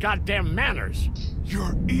use some goddamn manners.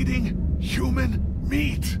 You're eating human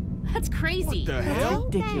meat. That's crazy. What the hell?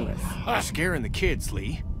 Ridiculous. Scaring the kids,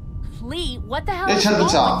 Lee. Lee, what the hell إيش is هذا wrong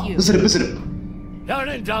بتاع؟ with you? بزرب بزرب. Don't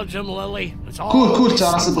indulge him, Lily. It's all كول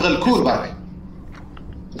ترى راس بغل كول باك.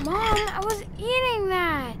 Mom, I was eating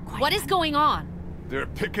that. What is going on? They're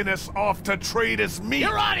picking us off to trade as meat.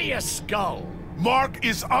 You're out of your skull. Mark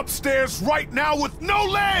is upstairs right now with no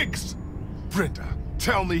legs. Brenda,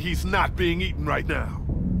 tell me he's not being eaten right now.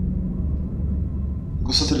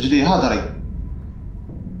 قصة رجلي هذا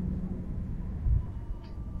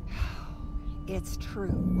It's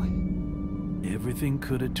true. Everything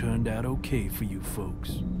could have turned out okay for you folks.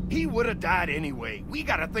 He would have died anyway. We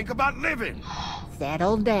gotta think about living.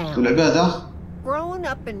 Settle down. والعبادة. Growing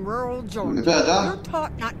up in rural Georgia, والعبادة. you're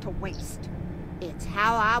taught not to waste. It's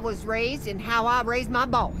how I was raised and how I raised my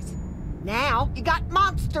boys. Now, you got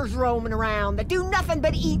monsters roaming around that do nothing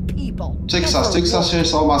but eat people. Texas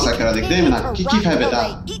chainsaw massacre هذيك دايما كيف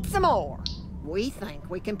هبدا. Eat some more. We think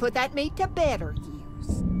we can put that meat to better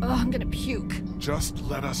use. Oh, I'm gonna puke. Just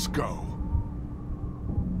let us go.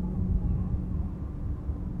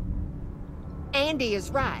 Andy is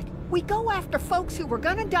right. We go after folks who were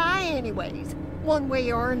gonna die anyways, one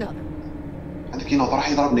way or another. عندك هنا راح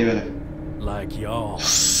يضربني بالك. Like y'all.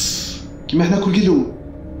 كيما احنا كل كيلو.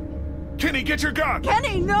 Kenny, get your gun!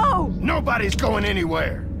 Kenny, no! Nobody's going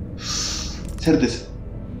anywhere. تردت.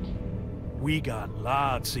 We got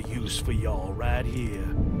lots of use for y'all right here.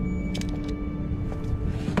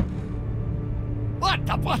 What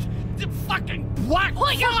the what? The fucking what?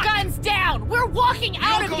 Put your guns down! We're walking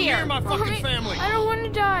out of Don't go here! near my fucking Mommy, family. I don't want to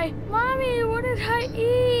die. Mommy, what did I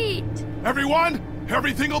eat? Everyone,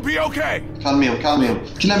 everything will be okay. كالميهم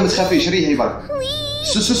كلام ما تخافيش ريحي برك.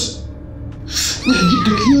 سس نحجيك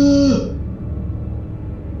لك.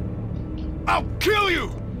 I'll kill you.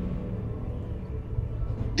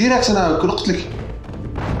 ديريكت انا كل قتلك.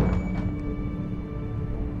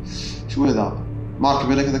 شو هذا؟ مارك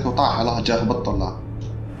بالك هذاك وطاح على جاه بطل لا.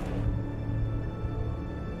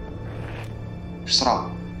 ايش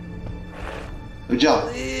صرا؟ رجال.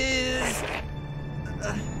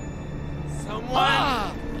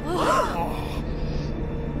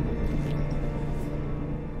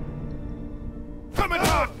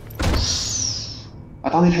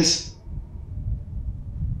 أعطاني الحس.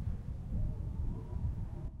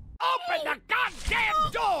 Open the goddamn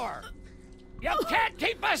door! You can't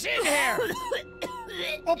keep us in here!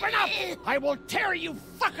 Open up! I will tear you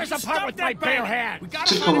fuckers apart with my bare hands! We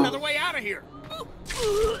gotta find another way out of here!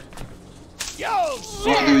 Yo,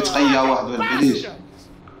 واحد يتقيا واحد بالبليش.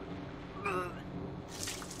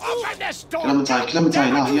 open this door! كلام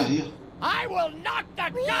تاعي لا هي. I will knock the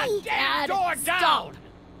goddamn door down!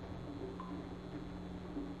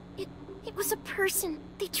 It was a person.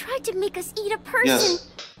 They tried to make us eat a person. Yes.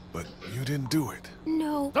 But you didn't do it.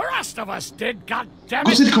 No. The rest of us did,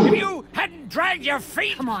 goddammit! If you hadn't dragged your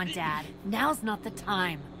feet! Come on, Dad. Now's not the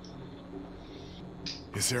time.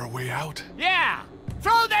 Is there a way out? Yeah!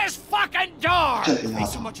 Through this fucking door! If they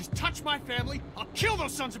so much as touch my family, I'll kill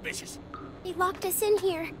those sons of bitches! They locked us in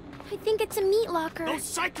here. I think it's a meat locker. Those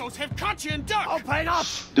psychos have caught you in duck! Open up!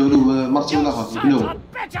 دولوا مرتي ولا غنبنوا.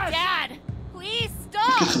 Dad, please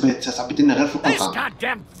stop! كيف خبيت تعبت لنا غير في This القنطة.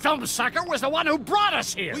 goddamn thumbsucker was the one who brought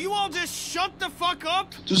us here! Will you all just shut the fuck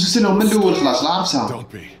up? جوز لهم من الأول خلاص لا عرفتها. Don't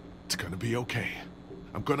be. It's gonna be okay.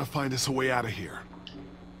 I'm gonna find us a way out of here.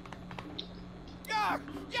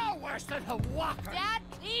 You're worse than a walker! Dad,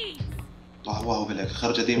 please! الله بالك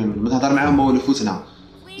خرجة ديما من تهضر معاهم هو نفوسنا.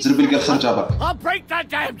 زرب لقى الخرجة برك. I'll break that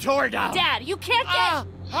damn door down! Dad, you can't get...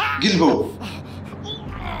 قلبوا.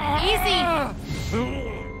 Easy!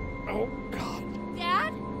 Oh, God.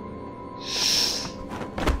 Dad?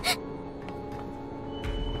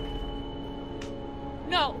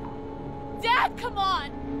 No! Dad, come on!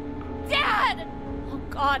 Dad! Oh,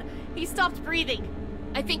 God, he stopped breathing.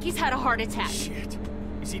 I think he's had a heart attack. Shit.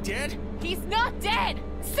 Is he dead? He's not dead!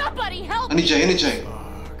 Somebody help me! أنا جاي.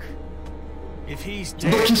 Fuck. If he's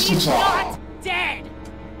dead... He's not dead!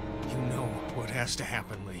 You know what has to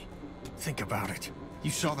happen, Lee. Think about it.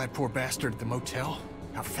 You saw that poor bastard at the motel?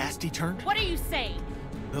 How fast he turned? What are you saying?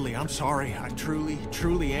 Lily, I'm sorry. I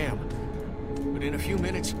truly am. But in a few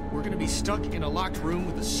minutes, we're gonna be stuck in a locked room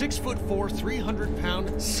with a 6'4",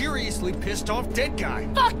 300-pound, seriously pissed-off dead guy.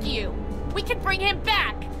 Fuck you! We can bring him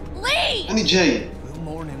back! Lee! أنا جاي. We'll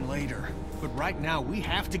mourn him later. But right now, we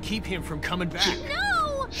have to keep him from coming back.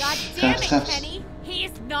 No! God damn it, Kenny!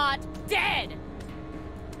 He's not dead!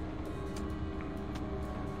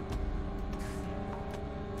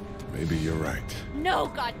 Maybe you're right. No,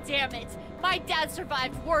 goddammit! My dad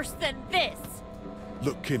survived worse than this!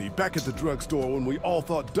 Look, Kenny, back at the drugstore when we all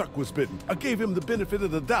thought Duck was bitten, I gave him the benefit of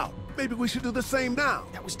the doubt. Maybe we should do the same now.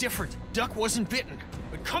 That was different. Duck wasn't bitten.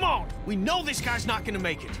 But come on, we know this guy's not gonna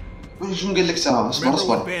make it. Remember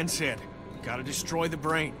what Ben said. We gotta destroy the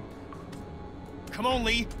brain. Come on,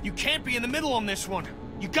 Lee. You can't be in the middle on this one.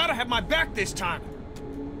 You gotta have my back this time.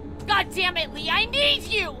 God damn it, Lee, I need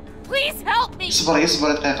you! Please help me!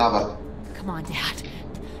 Come on, Dad.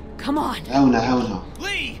 Come on.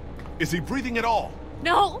 Lee! Is he breathing at all?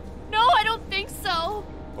 No, I don't think so.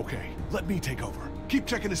 Okay, let me take over. Keep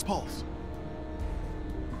checking his pulse.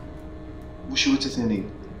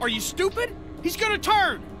 Are you stupid? He's gonna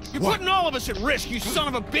turn! You're putting all of us at risk, you son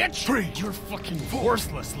of a bitch! You're fucking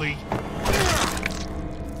worthless, Lee.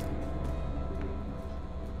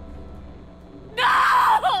 No!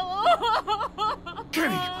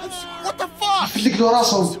 Kenny, what the fuck? I'm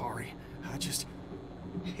sorry.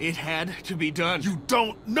 It had to be done. You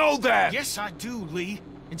don't know that! Yes, I do, Lee.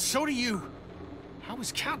 And so do you. I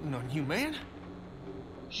was counting on you, man.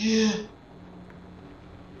 Yeah.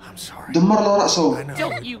 I'm sorry. دمر له رأسه.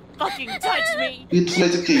 Don't you fucking touch me! يدخل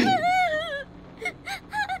يتكي.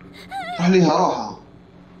 روح ليها روحها.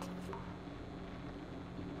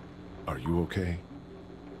 Are you okay?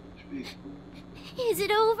 Is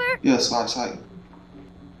it over? Yes, صحيح.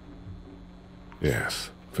 Yes,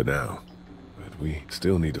 for now. But we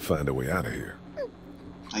still need to find a way out of here.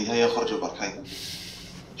 هيا خرجوا برك هيا.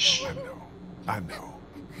 I know.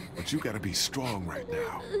 But you gotta be strong right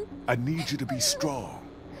now. I need you to be strong.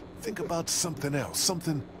 Think about something else,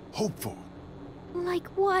 something hopeful. Like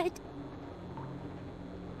what?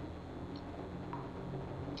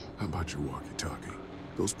 How about your walkie-talkie?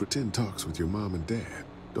 Those pretend talks with your mom and dad.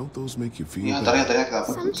 Don't those make you feel better?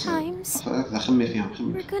 Sometimes.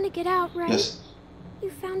 We're gonna get out, right? Yes. You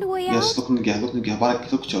found a way out? Yes, look نلقاه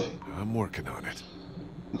بارك look شوفي. I'm working on it.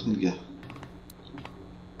 look نلقاه.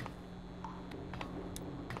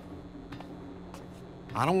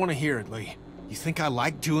 I don't want to hear it, Lee. You think I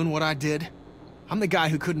like doing what I did? I'm the guy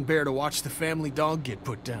who couldn't bear to watch the family dog get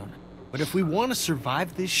put down. But if we want to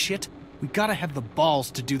survive this shit, we gotta have the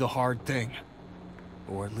balls to do the hard thing.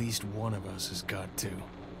 Or at least one of us has got to.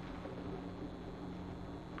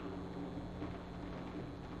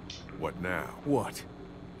 What now? What?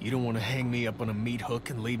 You don't want to hang me up on a meat hook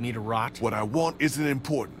and leave me to rot? What I want isn't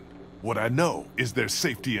important. What I know is there's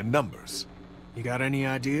safety in numbers. You got any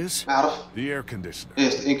ideas? The air conditioner.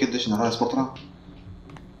 Yes, the air conditioner. هاي سبوترا.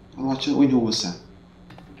 وين هو السام؟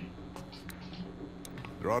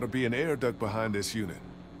 There ought to be an air duct behind this unit.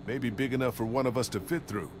 Maybe big enough for one of us to fit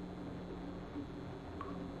through.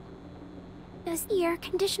 Does the air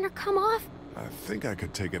conditioner come off? I think I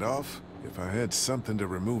could take it off if I had something to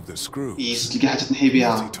remove the screws. تلقى حاجة تنحي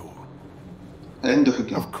بيها. عنده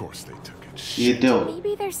حقه. Of course they took it.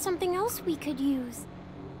 Maybe there's something else we could use.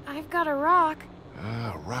 I've got a rock.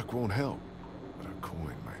 Ah, a rock won't help. But a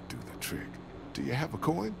coin might do the trick. Do you have a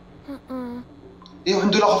coin? ايوه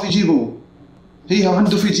عنده لقطة في جيبه. هي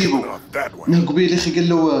عنده في جيبه. من قبيل اخي قال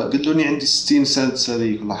له اني عندي 60 سنت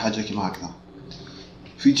هذيك ولا حاجة كيما هكذا.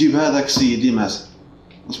 في جيب هذاك سيدي ماس.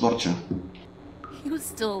 اصبر شوف. He was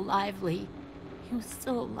still alive, Lee. He was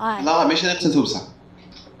still alive. لا مش نقدر توسع.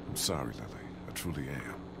 I'm sorry, Lily. I truly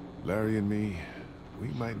am. Larry and me, we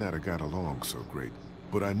might not have got along so great,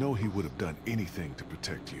 but I know he would have done anything to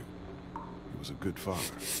protect you. He was a good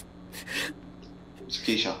father.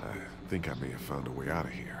 I think I may have found a way out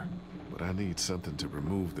of here, but I need something to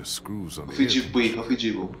remove the screws on the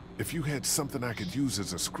air. If you had something I could use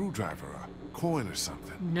as a screwdriver, a coin or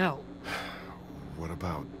something. No. What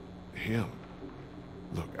about him?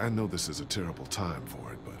 Look, I know this is a terrible time for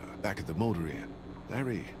it, but back at the motor inn,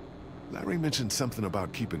 Larry mentioned something about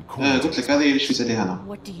keeping coins.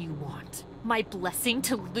 What do you want? My blessing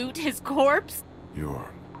to loot his corpse? Your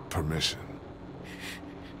permission.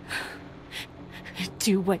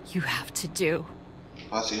 Do what you have to do.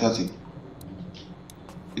 هاتي.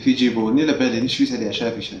 في جيبوني لبالي نشويت عليها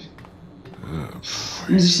شافي.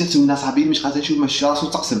 نزيد تسوي الناس عبيد مش قادر نشوف ماشي راسو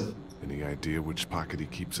تقسم. Any idea which pocket he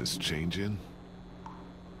keeps his change in?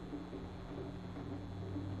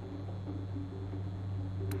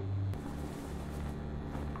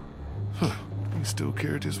 Huh. He still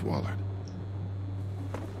carried his wallet.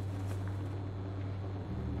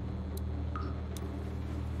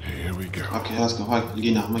 Here we go. Okay, let's go. هاي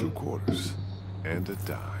لقيناه. 2 quarters and a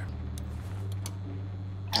dime.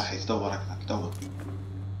 راح يدور أكثر دور.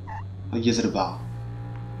 هي زربعة.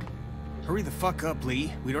 Hurry the fuck up,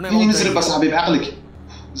 Lee. We don't have all day. نزرب بس حبيب عقلك.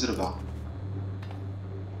 زربعة.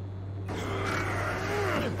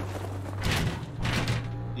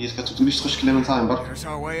 هي كتقوليش تخش كليمنتاين برك. There's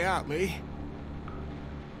our way out, Lee.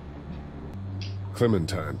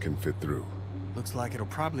 Clementine can fit through. Looks like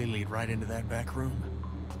it'll probably lead right into that back room.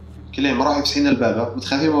 كليم راح يفتح لنا الباب، ما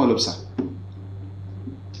تخافي ما هو لبسه.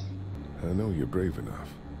 I know you're brave enough.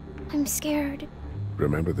 I'm scared.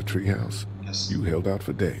 Remember the treehouse? Yes. You held out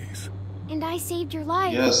for days. And I saved your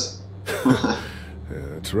life. Yes.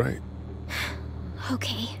 That's right.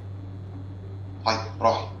 Okay. هاي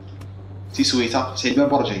روحي. تي سويتها، فتحي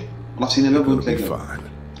الباب ورجعي. والله فتحينا الباب ونتلاقى. Fine.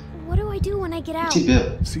 What do I do when I get out? فتحي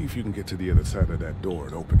الباب. See if you can get to the other side of that door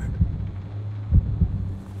and open it.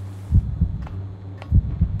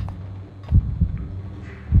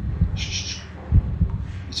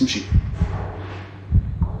 تمشي.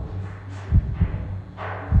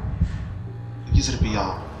 يزرب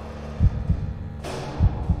إياها.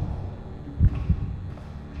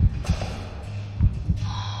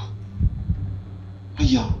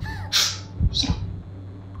 هيا. بسرعة.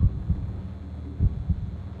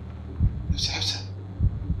 افتح افتح.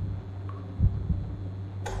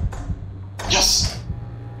 يس.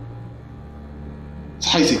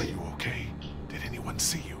 صحيتي. Are you okay? Did anyone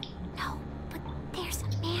see you? No, but there's a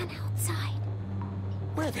man outside.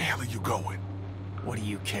 Where the hell are you going? What do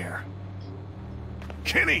you care?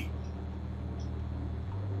 Kenny!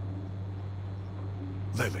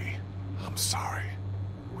 Lily, I'm sorry.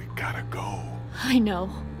 We gotta go. I know.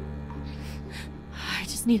 I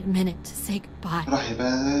just need a minute to say goodbye. راحي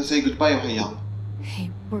بقى say goodbye وهيا. Hey,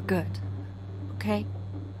 we're good. Okay?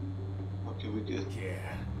 Okay, we're good.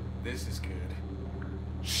 Yeah, this is good.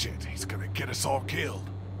 Shit, he's gonna get us all killed.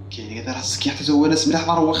 كاين كذا راسك يحتاج هو ناس مليح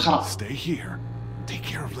ضرب وخرا. Stay here. Take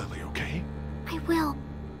care of Lily, okay? I will.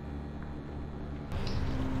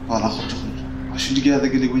 فوالا خرج. واش اللي هذا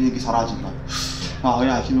قال لي وين لقيت راجل.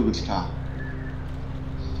 يا كيما قلت لك.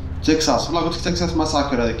 تكساس والله قلت لك تكساس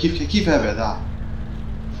ماساكر هذا كيفها بعدا.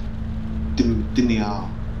 دم الدنيا.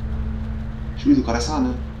 شو ذوك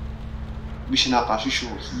رسانه؟ باش ناقاش شو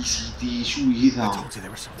يا سيدي شو هذا؟ I told you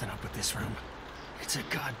there was something up with this room. It's a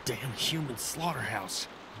goddamn human slaughterhouse.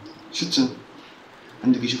 شت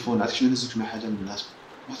عندك يشوفون عاد شنو نزلت مع حاجه من الناس.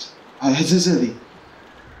 وات هاي هزاز هذه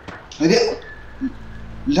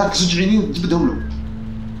لا زوج عينين وتبدهم له.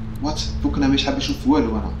 وات فوقنا مش حاب يشوف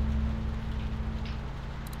والو انا.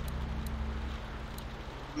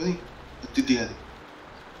 هذي التدي هذه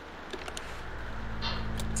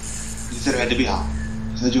اللي ترعد بيها.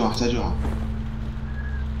 احتاجوها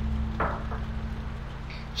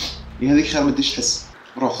هذيك خير ما تديش تحس.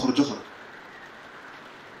 روح خرج اخرج.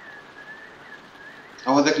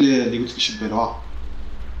 او هذاك اللي قلت لك شبيله ها.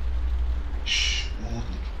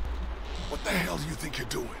 What the hell do you think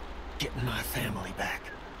you're doing? Getting my family back.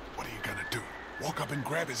 What are you gonna do? Walk up and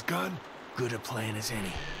grab his gun? Good a plan as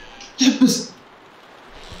any. يحبس.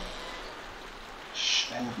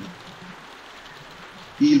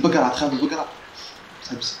 هي البقرة تخاف البقرة.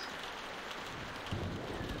 تحبس.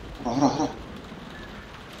 روح.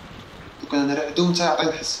 دوك انا راعي دون ساعة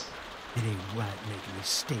عطيني نحس. It ain't right making me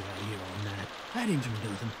stay out here all night. I didn't do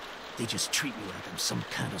nothing. They just treat me like I'm some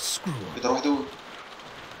kind of screw up. كده روح دور.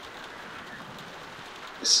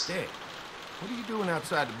 بس. Hey, what are you doing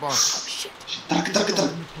outside the barn? Oh shit! ترك.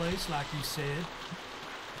 The place like you said.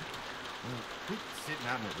 Quit sitting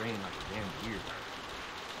out in the rain like a damn deer.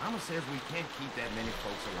 Mama says we can't keep that many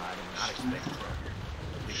folks alive and not expect trouble.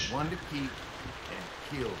 Pick one to keep and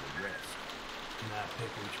kill the rest. Can I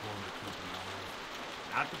pick which one to keep alive?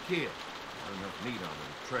 Not to kill. Not enough meat on them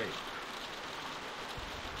to trade.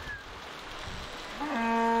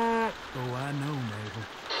 Oh, I know, Mabel.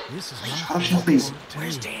 This is my How's your face?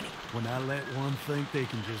 Where's Danny? When I let one think they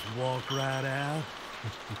can just walk right out,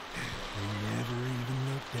 they never even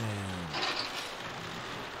look down.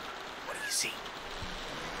 What do you see?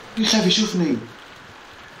 يخاف يشوفني.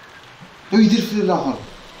 لو يدير في الآخر.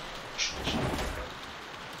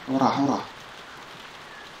 وراح.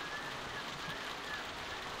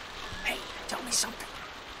 Hey, tell me something.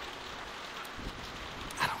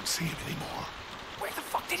 I don't see him anymore. Where the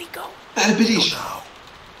fuck did he go? تعال بليش. No.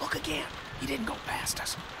 Look again. He didn't go past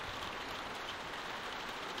us.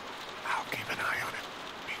 I'll keep an eye on him.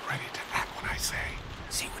 Be ready to act when I say.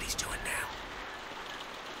 See what he's doing now.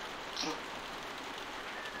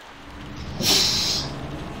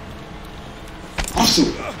 عرسو.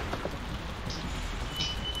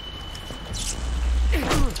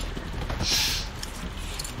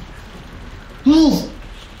 موف.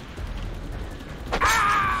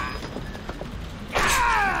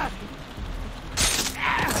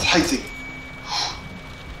 صحيتي.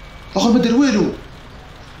 اخو ما دار والو.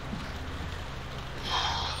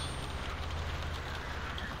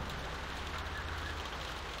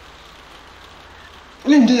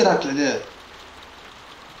 وين مديرك عليه؟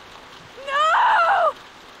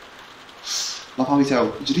 لا فامي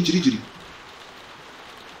تاعو جري جري جري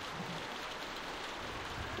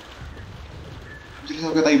جري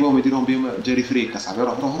تاعو يطيبوهم يديرهم بهم جري فريك اصاحبي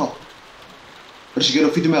روح روح روح واش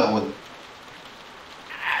قالوا في دماغه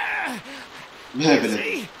هذا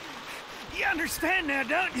مهبل. You understand now,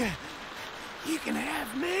 don't you? You can have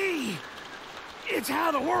me. It's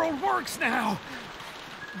how the world works now.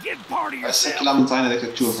 Get part of yourself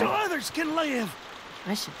so others can live.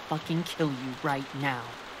 I should fucking kill you right now.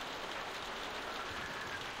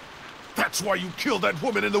 That's why you killed that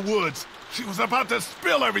woman in the woods. She was about to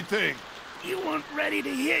spill everything. You weren't ready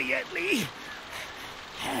to hear yet, Lee.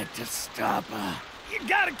 Had to stop her. You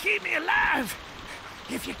gotta keep me alive.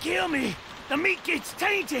 If you kill me, the meat gets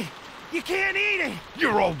tainted. You can't eat it.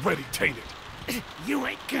 You're already tainted. You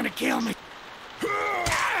ain't gonna kill me.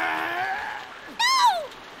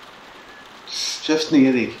 شافتني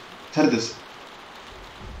هذيك تردس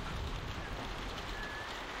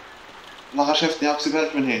لا شافتني اكسبها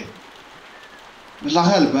لك من هنا لا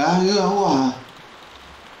غالب هو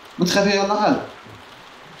ما تخافي يلا غالب.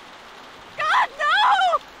 God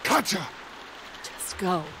no! Katja! Just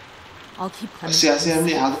go. I'll keep coming. السياسية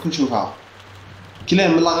مليحة هذا كل نشوفها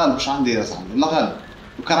كلام لا غالب مش عندي يا صاحبي لا غالب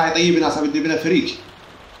وكان راح يطيب لنا صاحبي يدير لنا فريك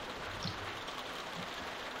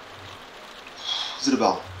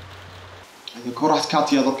زربة هذيك راحت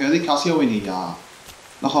كاتيا درك هذيك كاسيا وين هي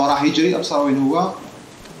الاخر راح يجري ابصر وين هو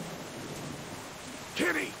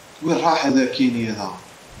وين راح هذا كيني هذا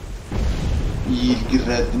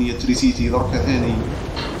يلقى الدنيا تريسيتي درك ثاني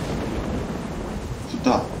في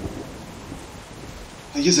الدار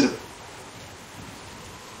يزرب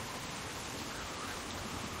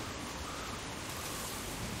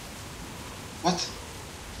وات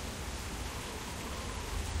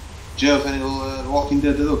جاو ثاني الووكينج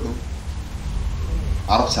ديد هذوك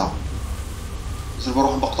عرفتها بس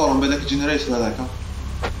بروح بقطورهم بهذاك الجنريشن هذاك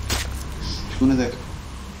شكون هذاك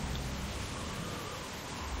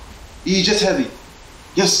اي جات هذه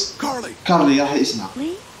يس كارلي راح يسمع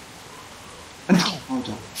انت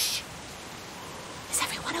موجود. Is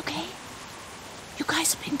everyone okay? You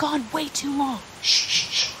guys have been gone way too long.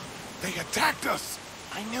 Shh. They attacked us.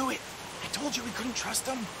 I knew it. I told you we couldn't trust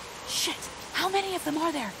them. Shit. How many of them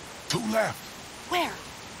are there? 2 left. Where?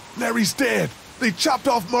 Larry's dead. They chopped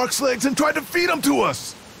off Mark's legs and tried to feed him to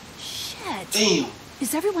us. Shit. Damn.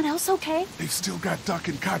 Is everyone else okay? They've still got Duck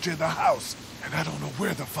and Katja in the house. And I don't know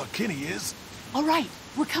where the fuck Kenny is. All right.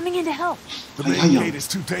 We're coming in to help. The main gate is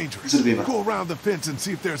too dangerous. Go around the fence and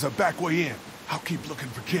see if there's a back way in. I'll keep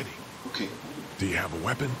looking for Kenny. Okay. Do you have a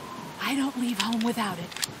weapon? I don't leave home without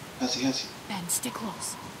it. هاتي Ben, stick close.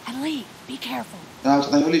 And Lee, be careful. لا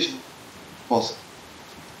تضيعوليش بوز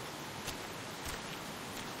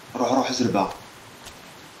روح زربة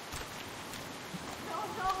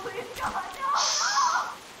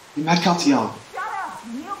مع الكاتيا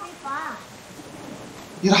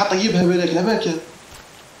راح اطيبها بالك لا باكل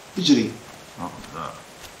اجري.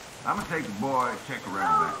 I'm gonna take the boy, check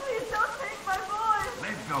around there. Please don't take my boy.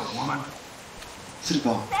 Let's go, woman.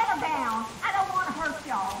 زربة. Settle down. I don't want to hurt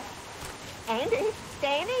y'all. Andy,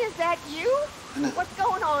 Danny, is that you? What's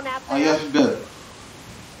going on out there? يا في الباب.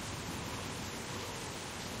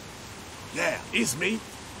 Yeah, it's me.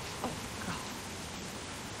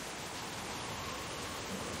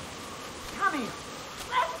 Come here.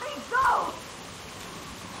 Let me go.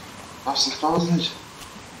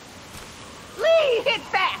 Lee, hit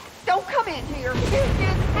back. Don't come in here. You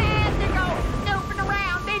just had to go snooping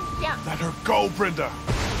around, didn't you? Let her go, Brenda.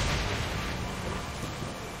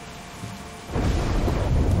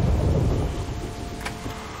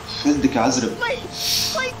 فدك عزرب.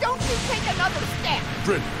 Please don't you take another step.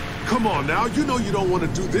 Brenda, come on now. You know you don't want to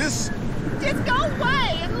do this. Just go away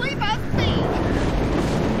and leave us be.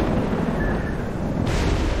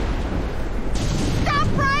 Stop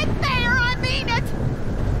right there. I mean it.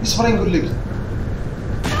 اصبري نقول لك.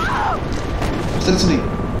 قتلتني.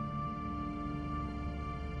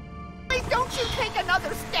 Please don't you take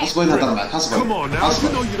another step. اصبري نهضر معك اصبري. Come on now. You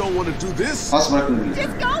know you don't want to do this. اصبري نقول لك.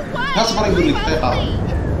 Just go away. اصبري نقول لك دقيقة.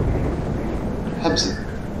 حبسي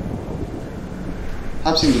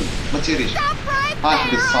نقول ما تيريش.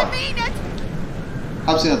 احبس صار.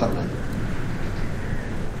 حبسي نهضر معك.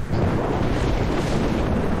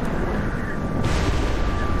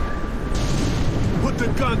 Put the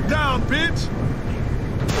gun down, bitch!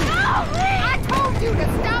 No! I told you to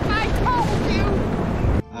stop! I told you!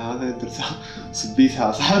 هذا درتها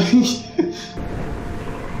سبيتها صاحبي.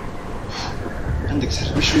 عندك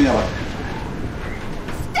سحر بشوية راك.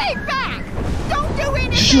 Stay back! Don't do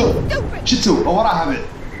anything شو stupid! شتو وراها بعد.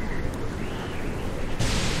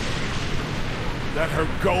 Let her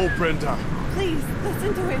go, Brenda. Please,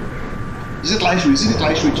 listen to him. زيد طلعي شوي زيد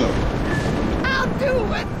طلعي شوي جرب. I'll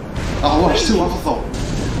do it. هو ايش سوى في الضوء؟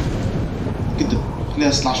 قدم خليها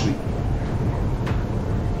تطلع شوي.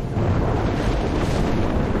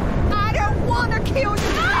 I don't want to kill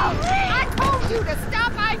you. I told you to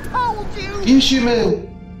stop. I told you. يمشي ما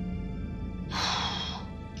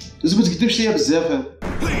لازم ما تقدمش ليا بزاف.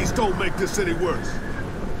 Please don't make this any worse.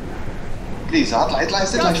 بليز اطلع اطلع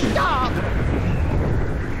اطلع شوي.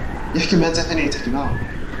 يحكي معها ثاني تحكي معها.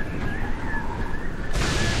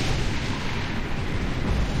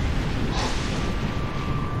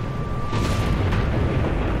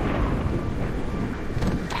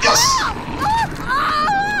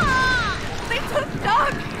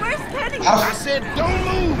 I said, don't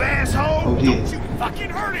move, asshole! Don't you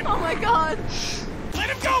fucking hurt him! Oh my god! Let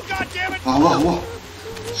him go, goddammit! هو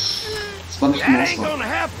That ain't gonna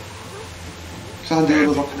happen!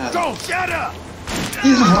 Don't shut up!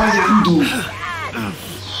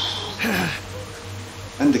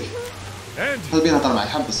 عندك هذا بينا طلع معي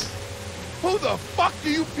حبس. Who the fuck do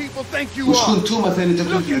you people think you وش are? كنتوما ثاني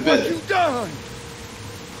تبدون في البلد؟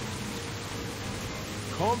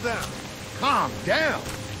 Calm down. Calm down?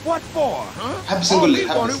 What for, huh? حبس All نقول we لك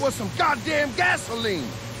حبس. wanted was some goddamn gasoline.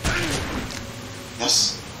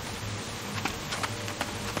 يس.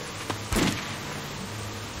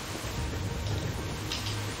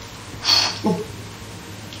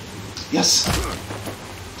 يس.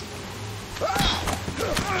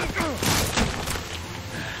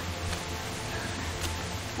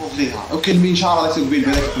 وغليها. اوكي المين شعر لا يسوي بيه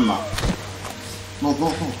البلد في الماء.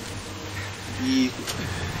 نوض.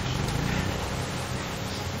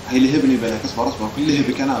 هي اللي هبني بالك اصبر كل اللي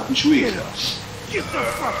هبك انا من شويه.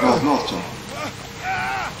 نوض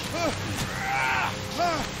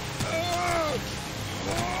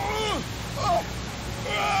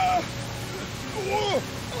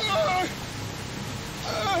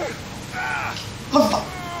لفظة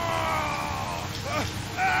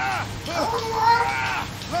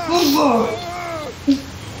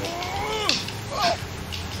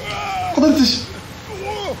قدرتش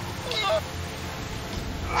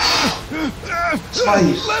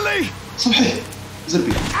صباحي صبحي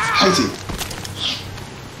زربي حيتي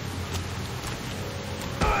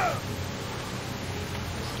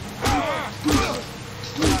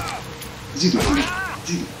زيدوا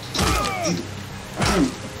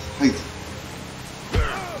هيدي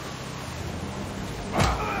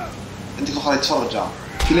عندك الاخرى يتفرج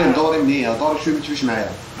كلين دوري منية دوري شوي ما تمشيش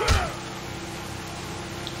معايا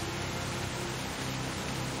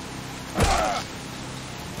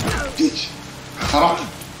ديك خرق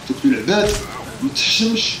تقتل العباد ما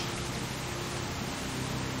تحشمش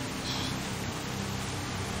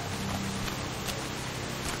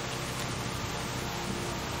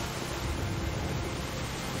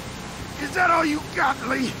Is that all you got,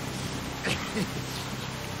 Lee?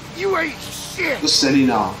 You ain't shit. بص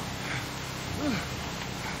علينا.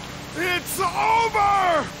 It's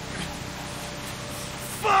over.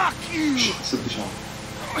 Fuck you.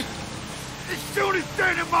 As soon as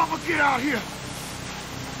Dad and Mama get out here,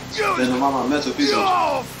 you're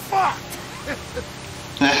all fucked.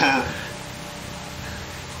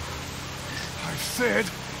 I said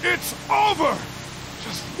it's over.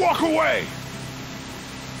 Just walk away.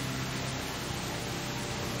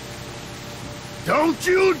 Don't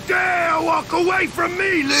you dare walk away from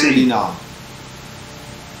me, Lee! سيلينا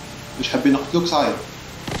مش حابين نقتلوك صاير.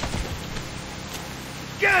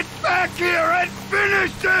 Get back here and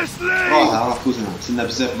finish this, Lee! روح فوزنا سنا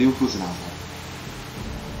بزاف اليوم فوزنا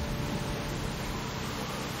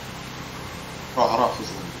روح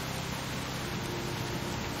فوزنا.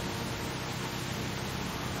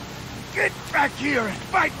 Get back here and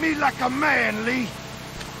fight me like a man, Lee!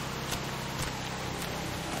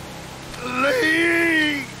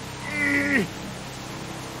 Lee!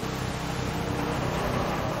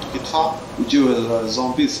 يدفع ويجيو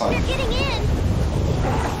الزومبي صاير.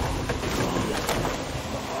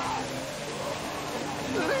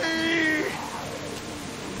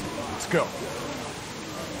 Let's go.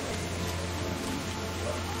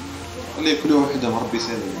 خليه كل واحد ربي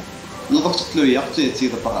يسهل. نضغط تقتلو يا اختي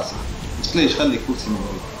تزيد براسك. ما تقتليش خليك فوتي من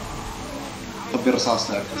بعيد. طبي الرصاص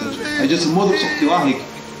تاعك. اجت المود تقتلوها هيك.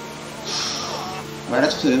 وعلى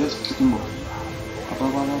تقتلك الموت.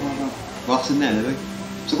 واغسلنا على بالك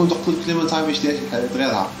تكون تقتل كلمة تايم ايش داير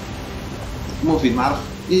تغيرها مفيد ما عرف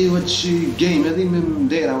ايه وهادشي جيم هادي من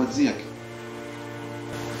دايره وتزيك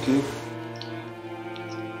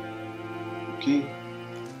اوكي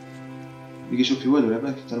يجي يشوف في والو على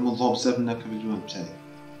بالك حتى الموضوع بزاف منك في الجوانب تاعي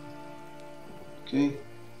اوكي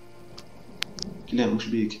كلام مش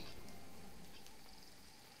بيك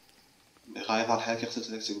دقيقة يظهر حالك يغسل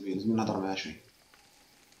تاكسي قبيل لازم نهضر معاه شوي.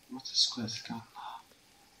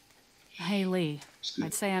 Hey, Lee.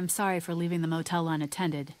 I'd say I'm sorry for leaving the motel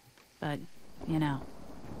unattended, but, you know.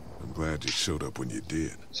 I'm glad you showed up when you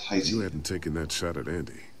did. If you hadn't taken that shot at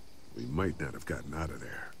Andy, we might not have gotten out of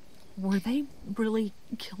there. Were they really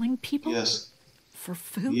killing people? Yes. For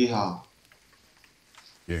food?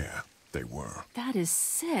 Yeah, they were. That is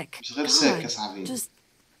sick. God, just...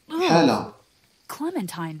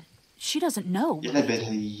 Clementine. She doesn't know.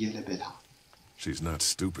 She's not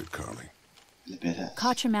stupid, Carly.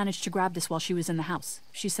 Katja managed to grab this while she was in the house.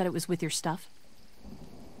 She said it was with your stuff.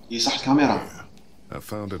 Yeah. I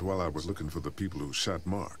found it while I was looking for the people who shot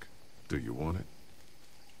Mark. Do you want it?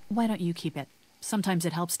 Why don't you keep it? Sometimes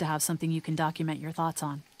it helps to have something you can document your thoughts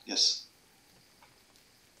on. Yes.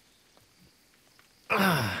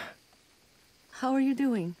 How are you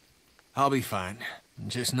doing? I'll be fine.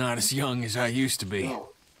 Just not as young as I used to be. No.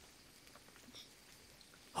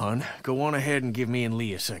 Hun, go on ahead and give me and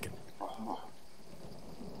Lee a second.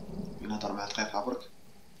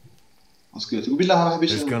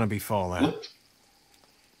 There's gonna be fallout.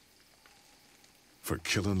 For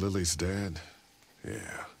killing Lily's dad?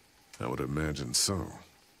 Yeah, I would imagine so.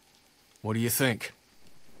 What do you think?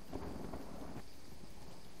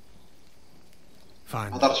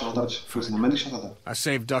 Fine. I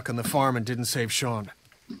saved Duck on the farm and didn't save Sean.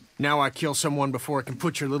 Now I kill someone before it can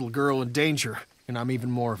put your little girl in danger, and I'm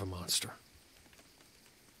even more of a monster.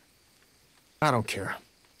 I don't care.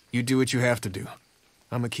 You do what you have to do.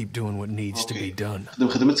 I'm gonna keep doing what needs to be done.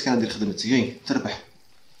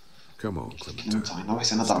 Come on, Clementine.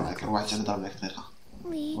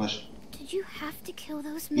 Lee, did you have to kill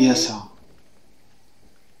those men? Yes, sir.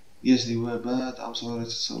 Yes, they were bad. I'm sorry I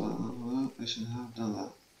shouldn't have done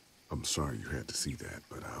that. I'm sorry you had to see that,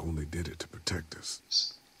 but I only did it to protect us.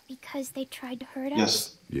 Because they tried to hurt us?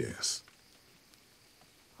 Yes. Yes.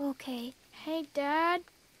 Okay. Hey, Dad.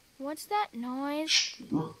 What's that noise?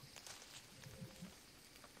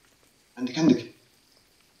 عندك.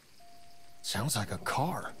 Sounds like a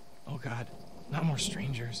car. Oh God, not more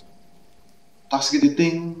strangers. طاقس كده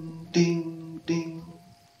ding ding ding.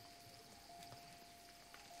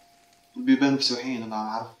 البيبان مفتوحين أنا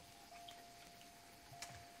عارف.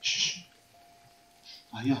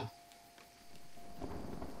 هيا.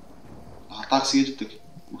 طاقسية جدك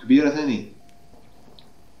وكبيرة ثاني.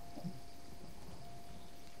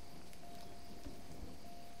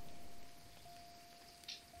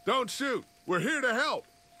 Don't shoot. We're here to help.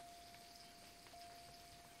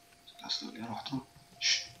 أصلا روح تروح.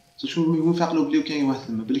 شو يقول في عقله بلي وكاين واحد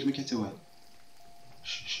ثما بليك ما كاين حتى واحد.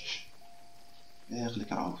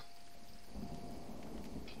 ياخلك راهو.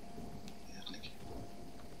 ياخلك.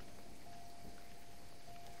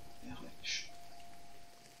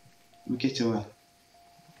 ما كاين حتى واحد.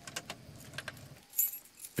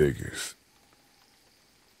 Figures.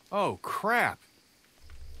 Oh crap.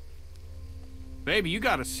 Baby, you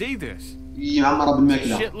gotta see this. معمرة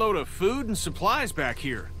بالماكلة. Shitload of food and supplies back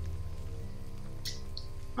here.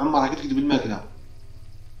 معمرة قلت لك بالماكلة.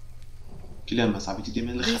 كلام صاحبتي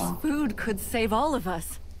ديما الأخرى. This food could save all of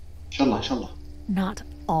us. إن شاء الله إن شاء الله. Not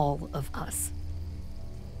all of us.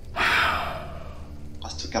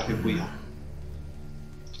 قصد تفكر في بويا.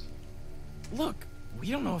 Look, we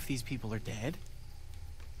don't know if these people are dead.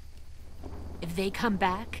 If they come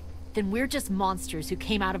back, then we're just monsters who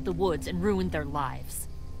came out of the woods and ruined their lives.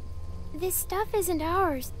 This stuff isn't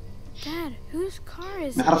ours. Dad, whose car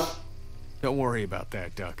is it? Don't worry about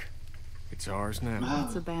that, Duck. It's ours now.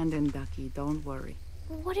 It's abandoned, Ducky. Don't worry.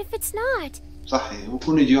 What if it's not? صحيح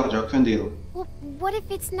وكون يجي يرجعوا كيف نديروا؟ What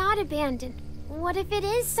if it's not abandoned? What if it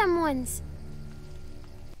is someone's?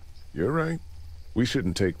 You're right. We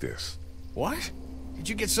shouldn't take this. What? Did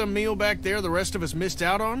you get some meal back there the rest of us missed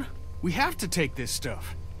out on? We have to take this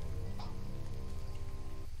stuff.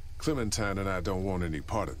 Clementine and I don't want any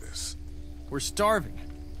part of this. We're starving.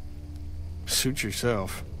 Suit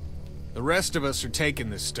yourself. The rest of us are taking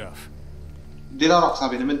this stuff. ديرها روح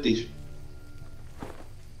صاحبي أنا ما نديش.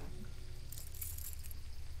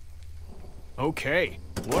 Okay,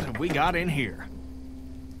 what have we got in here?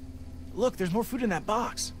 Look, there's more food in that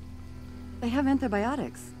box. They have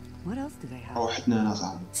antibiotics. What else do they have? روحتنا أنا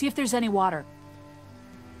صاحبي. See if there's any water.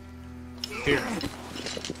 Here.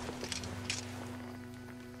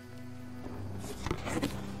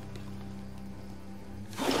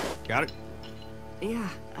 Got it? Yeah,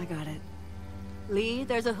 I got it. Lee,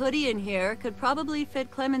 there's a hoodie in here. Could probably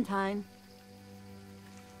fit Clementine.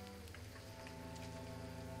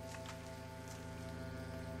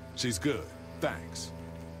 She's good. Thanks.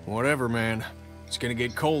 Whatever, man. It's gonna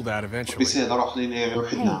get cold out eventually. بس هذا روح لين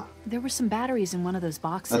روحنا. There were some batteries in one of those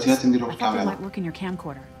boxes. I thought they might work in your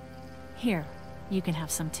camcorder. Here, you can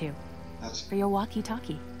have some too. For your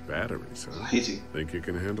walkie-talkie. Batteries, huh? Think you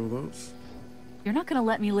can handle those? You're not gonna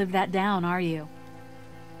let me live that down, are you?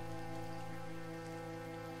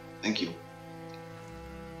 Thank you.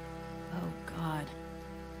 Oh God.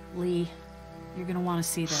 Lee, you're gonna want to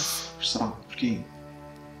see this.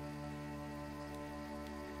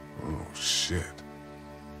 Oh shit.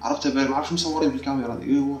 عرفت بالي ما اعرفش مصورين بالكاميرا هذه.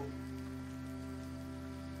 ايه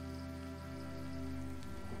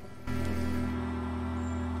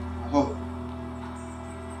هو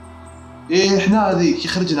ايه احنا هذيك كي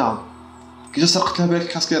خرجنا كي جا سرقت لها بالك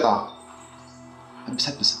الكاسكيطه.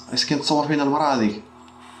 حبس مسكين تصور فينا المراه هذيك.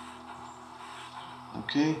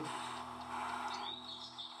 اوكي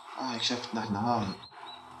هيك شافتنا احنا هاي.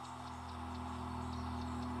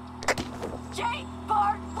 Jake,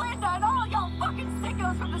 Bart, Linda, and all y'all fucking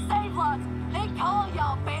sickos from the save lots. They call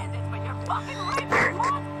y'all bandits, but you're fucking rapists,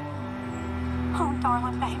 what? Oh,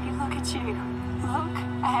 darling baby, look at you. Look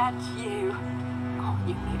at you. Oh,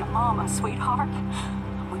 you need a mama, sweetheart.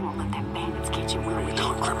 We won't let them bandits get you, will we?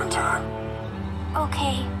 Don't, Clementine.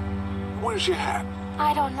 Okay. Where's your hat?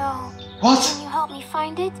 I don't know. What? Can you help me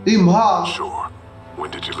find it? Sure. When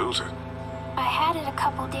did you lose it? I had it a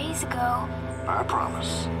couple days ago. I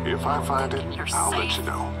promise. If I find it, I'll let you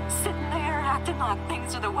know. Sitting there acting like things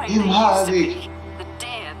are the way they used to be. The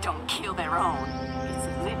dead don't kill their own. It's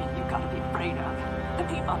the living you gotta be afraid of. The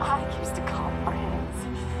people I used to call friends.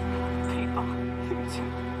 People who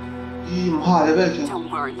don't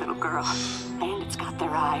worry, little girl. Bandits got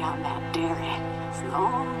their eye on that dairy. As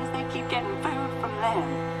long as they keep getting food from them,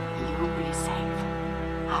 you'll be safe.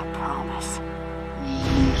 I promise.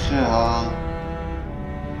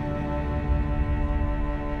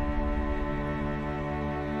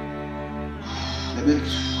 بالك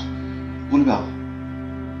قول بقى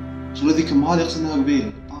شنو هذيك ام هذه قصدناها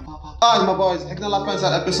قبيل. ما بويز حقنا لافان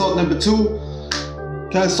تاع الابيسود نمبر 2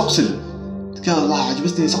 كان سقسل كان الله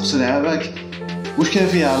عجبتني سقسل عباك واش كان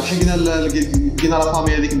فيها. لحقنا لقينا لا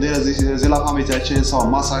فامي هذيك نديرها زي لا فامي تاع تشين سو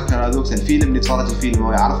ماساكر هذوك تاع الفيلم اللي تفرج الفيلم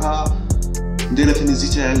ويعرفها نديرها ثاني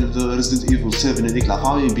زيت تاع ريزيدنت ايفل 7 هذيك لا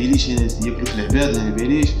فامي مبيليش ياكلوا في العباد ما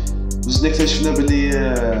يبينيش. وزدنا اكتشفنا باللي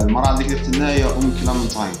المراه اللي درت لنا هي ام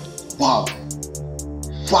كلامنتاين. واو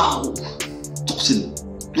تقتل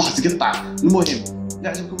الله تقطع. المهم اذا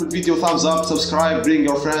عجبكم الفيديو thumbs up subscribe bring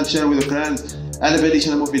your friends share with your friends. على باليش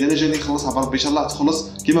انا مفيد انا جاني نخلصها بربي ان شاء الله تخلص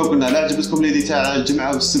كيما قلنا. لا عجبتكم ليدي تاع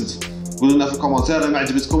الجمعه والسبت قولوا لنا في الكومنتير. ما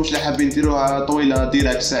عجبتكمش لا حابين ديروها طويله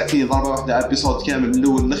ديريكت ساعتين ضربه واحده ابيسود كامل من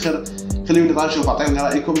الاول للاخر خليوني غير نشوف عطيوني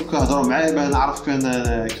رايكم كهضروا معايا باه نعرف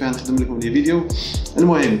كيف نخدم لكم لي فيديو.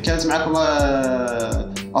 المهم كانت معكم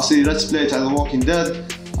اصلي ليتس بلاي تاع ذا ووكينج ديد.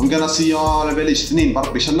 I'm gonna see you على باليش اثنين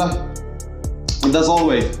بربي ان شاء الله. And as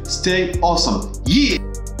always stay awesome. Yeah.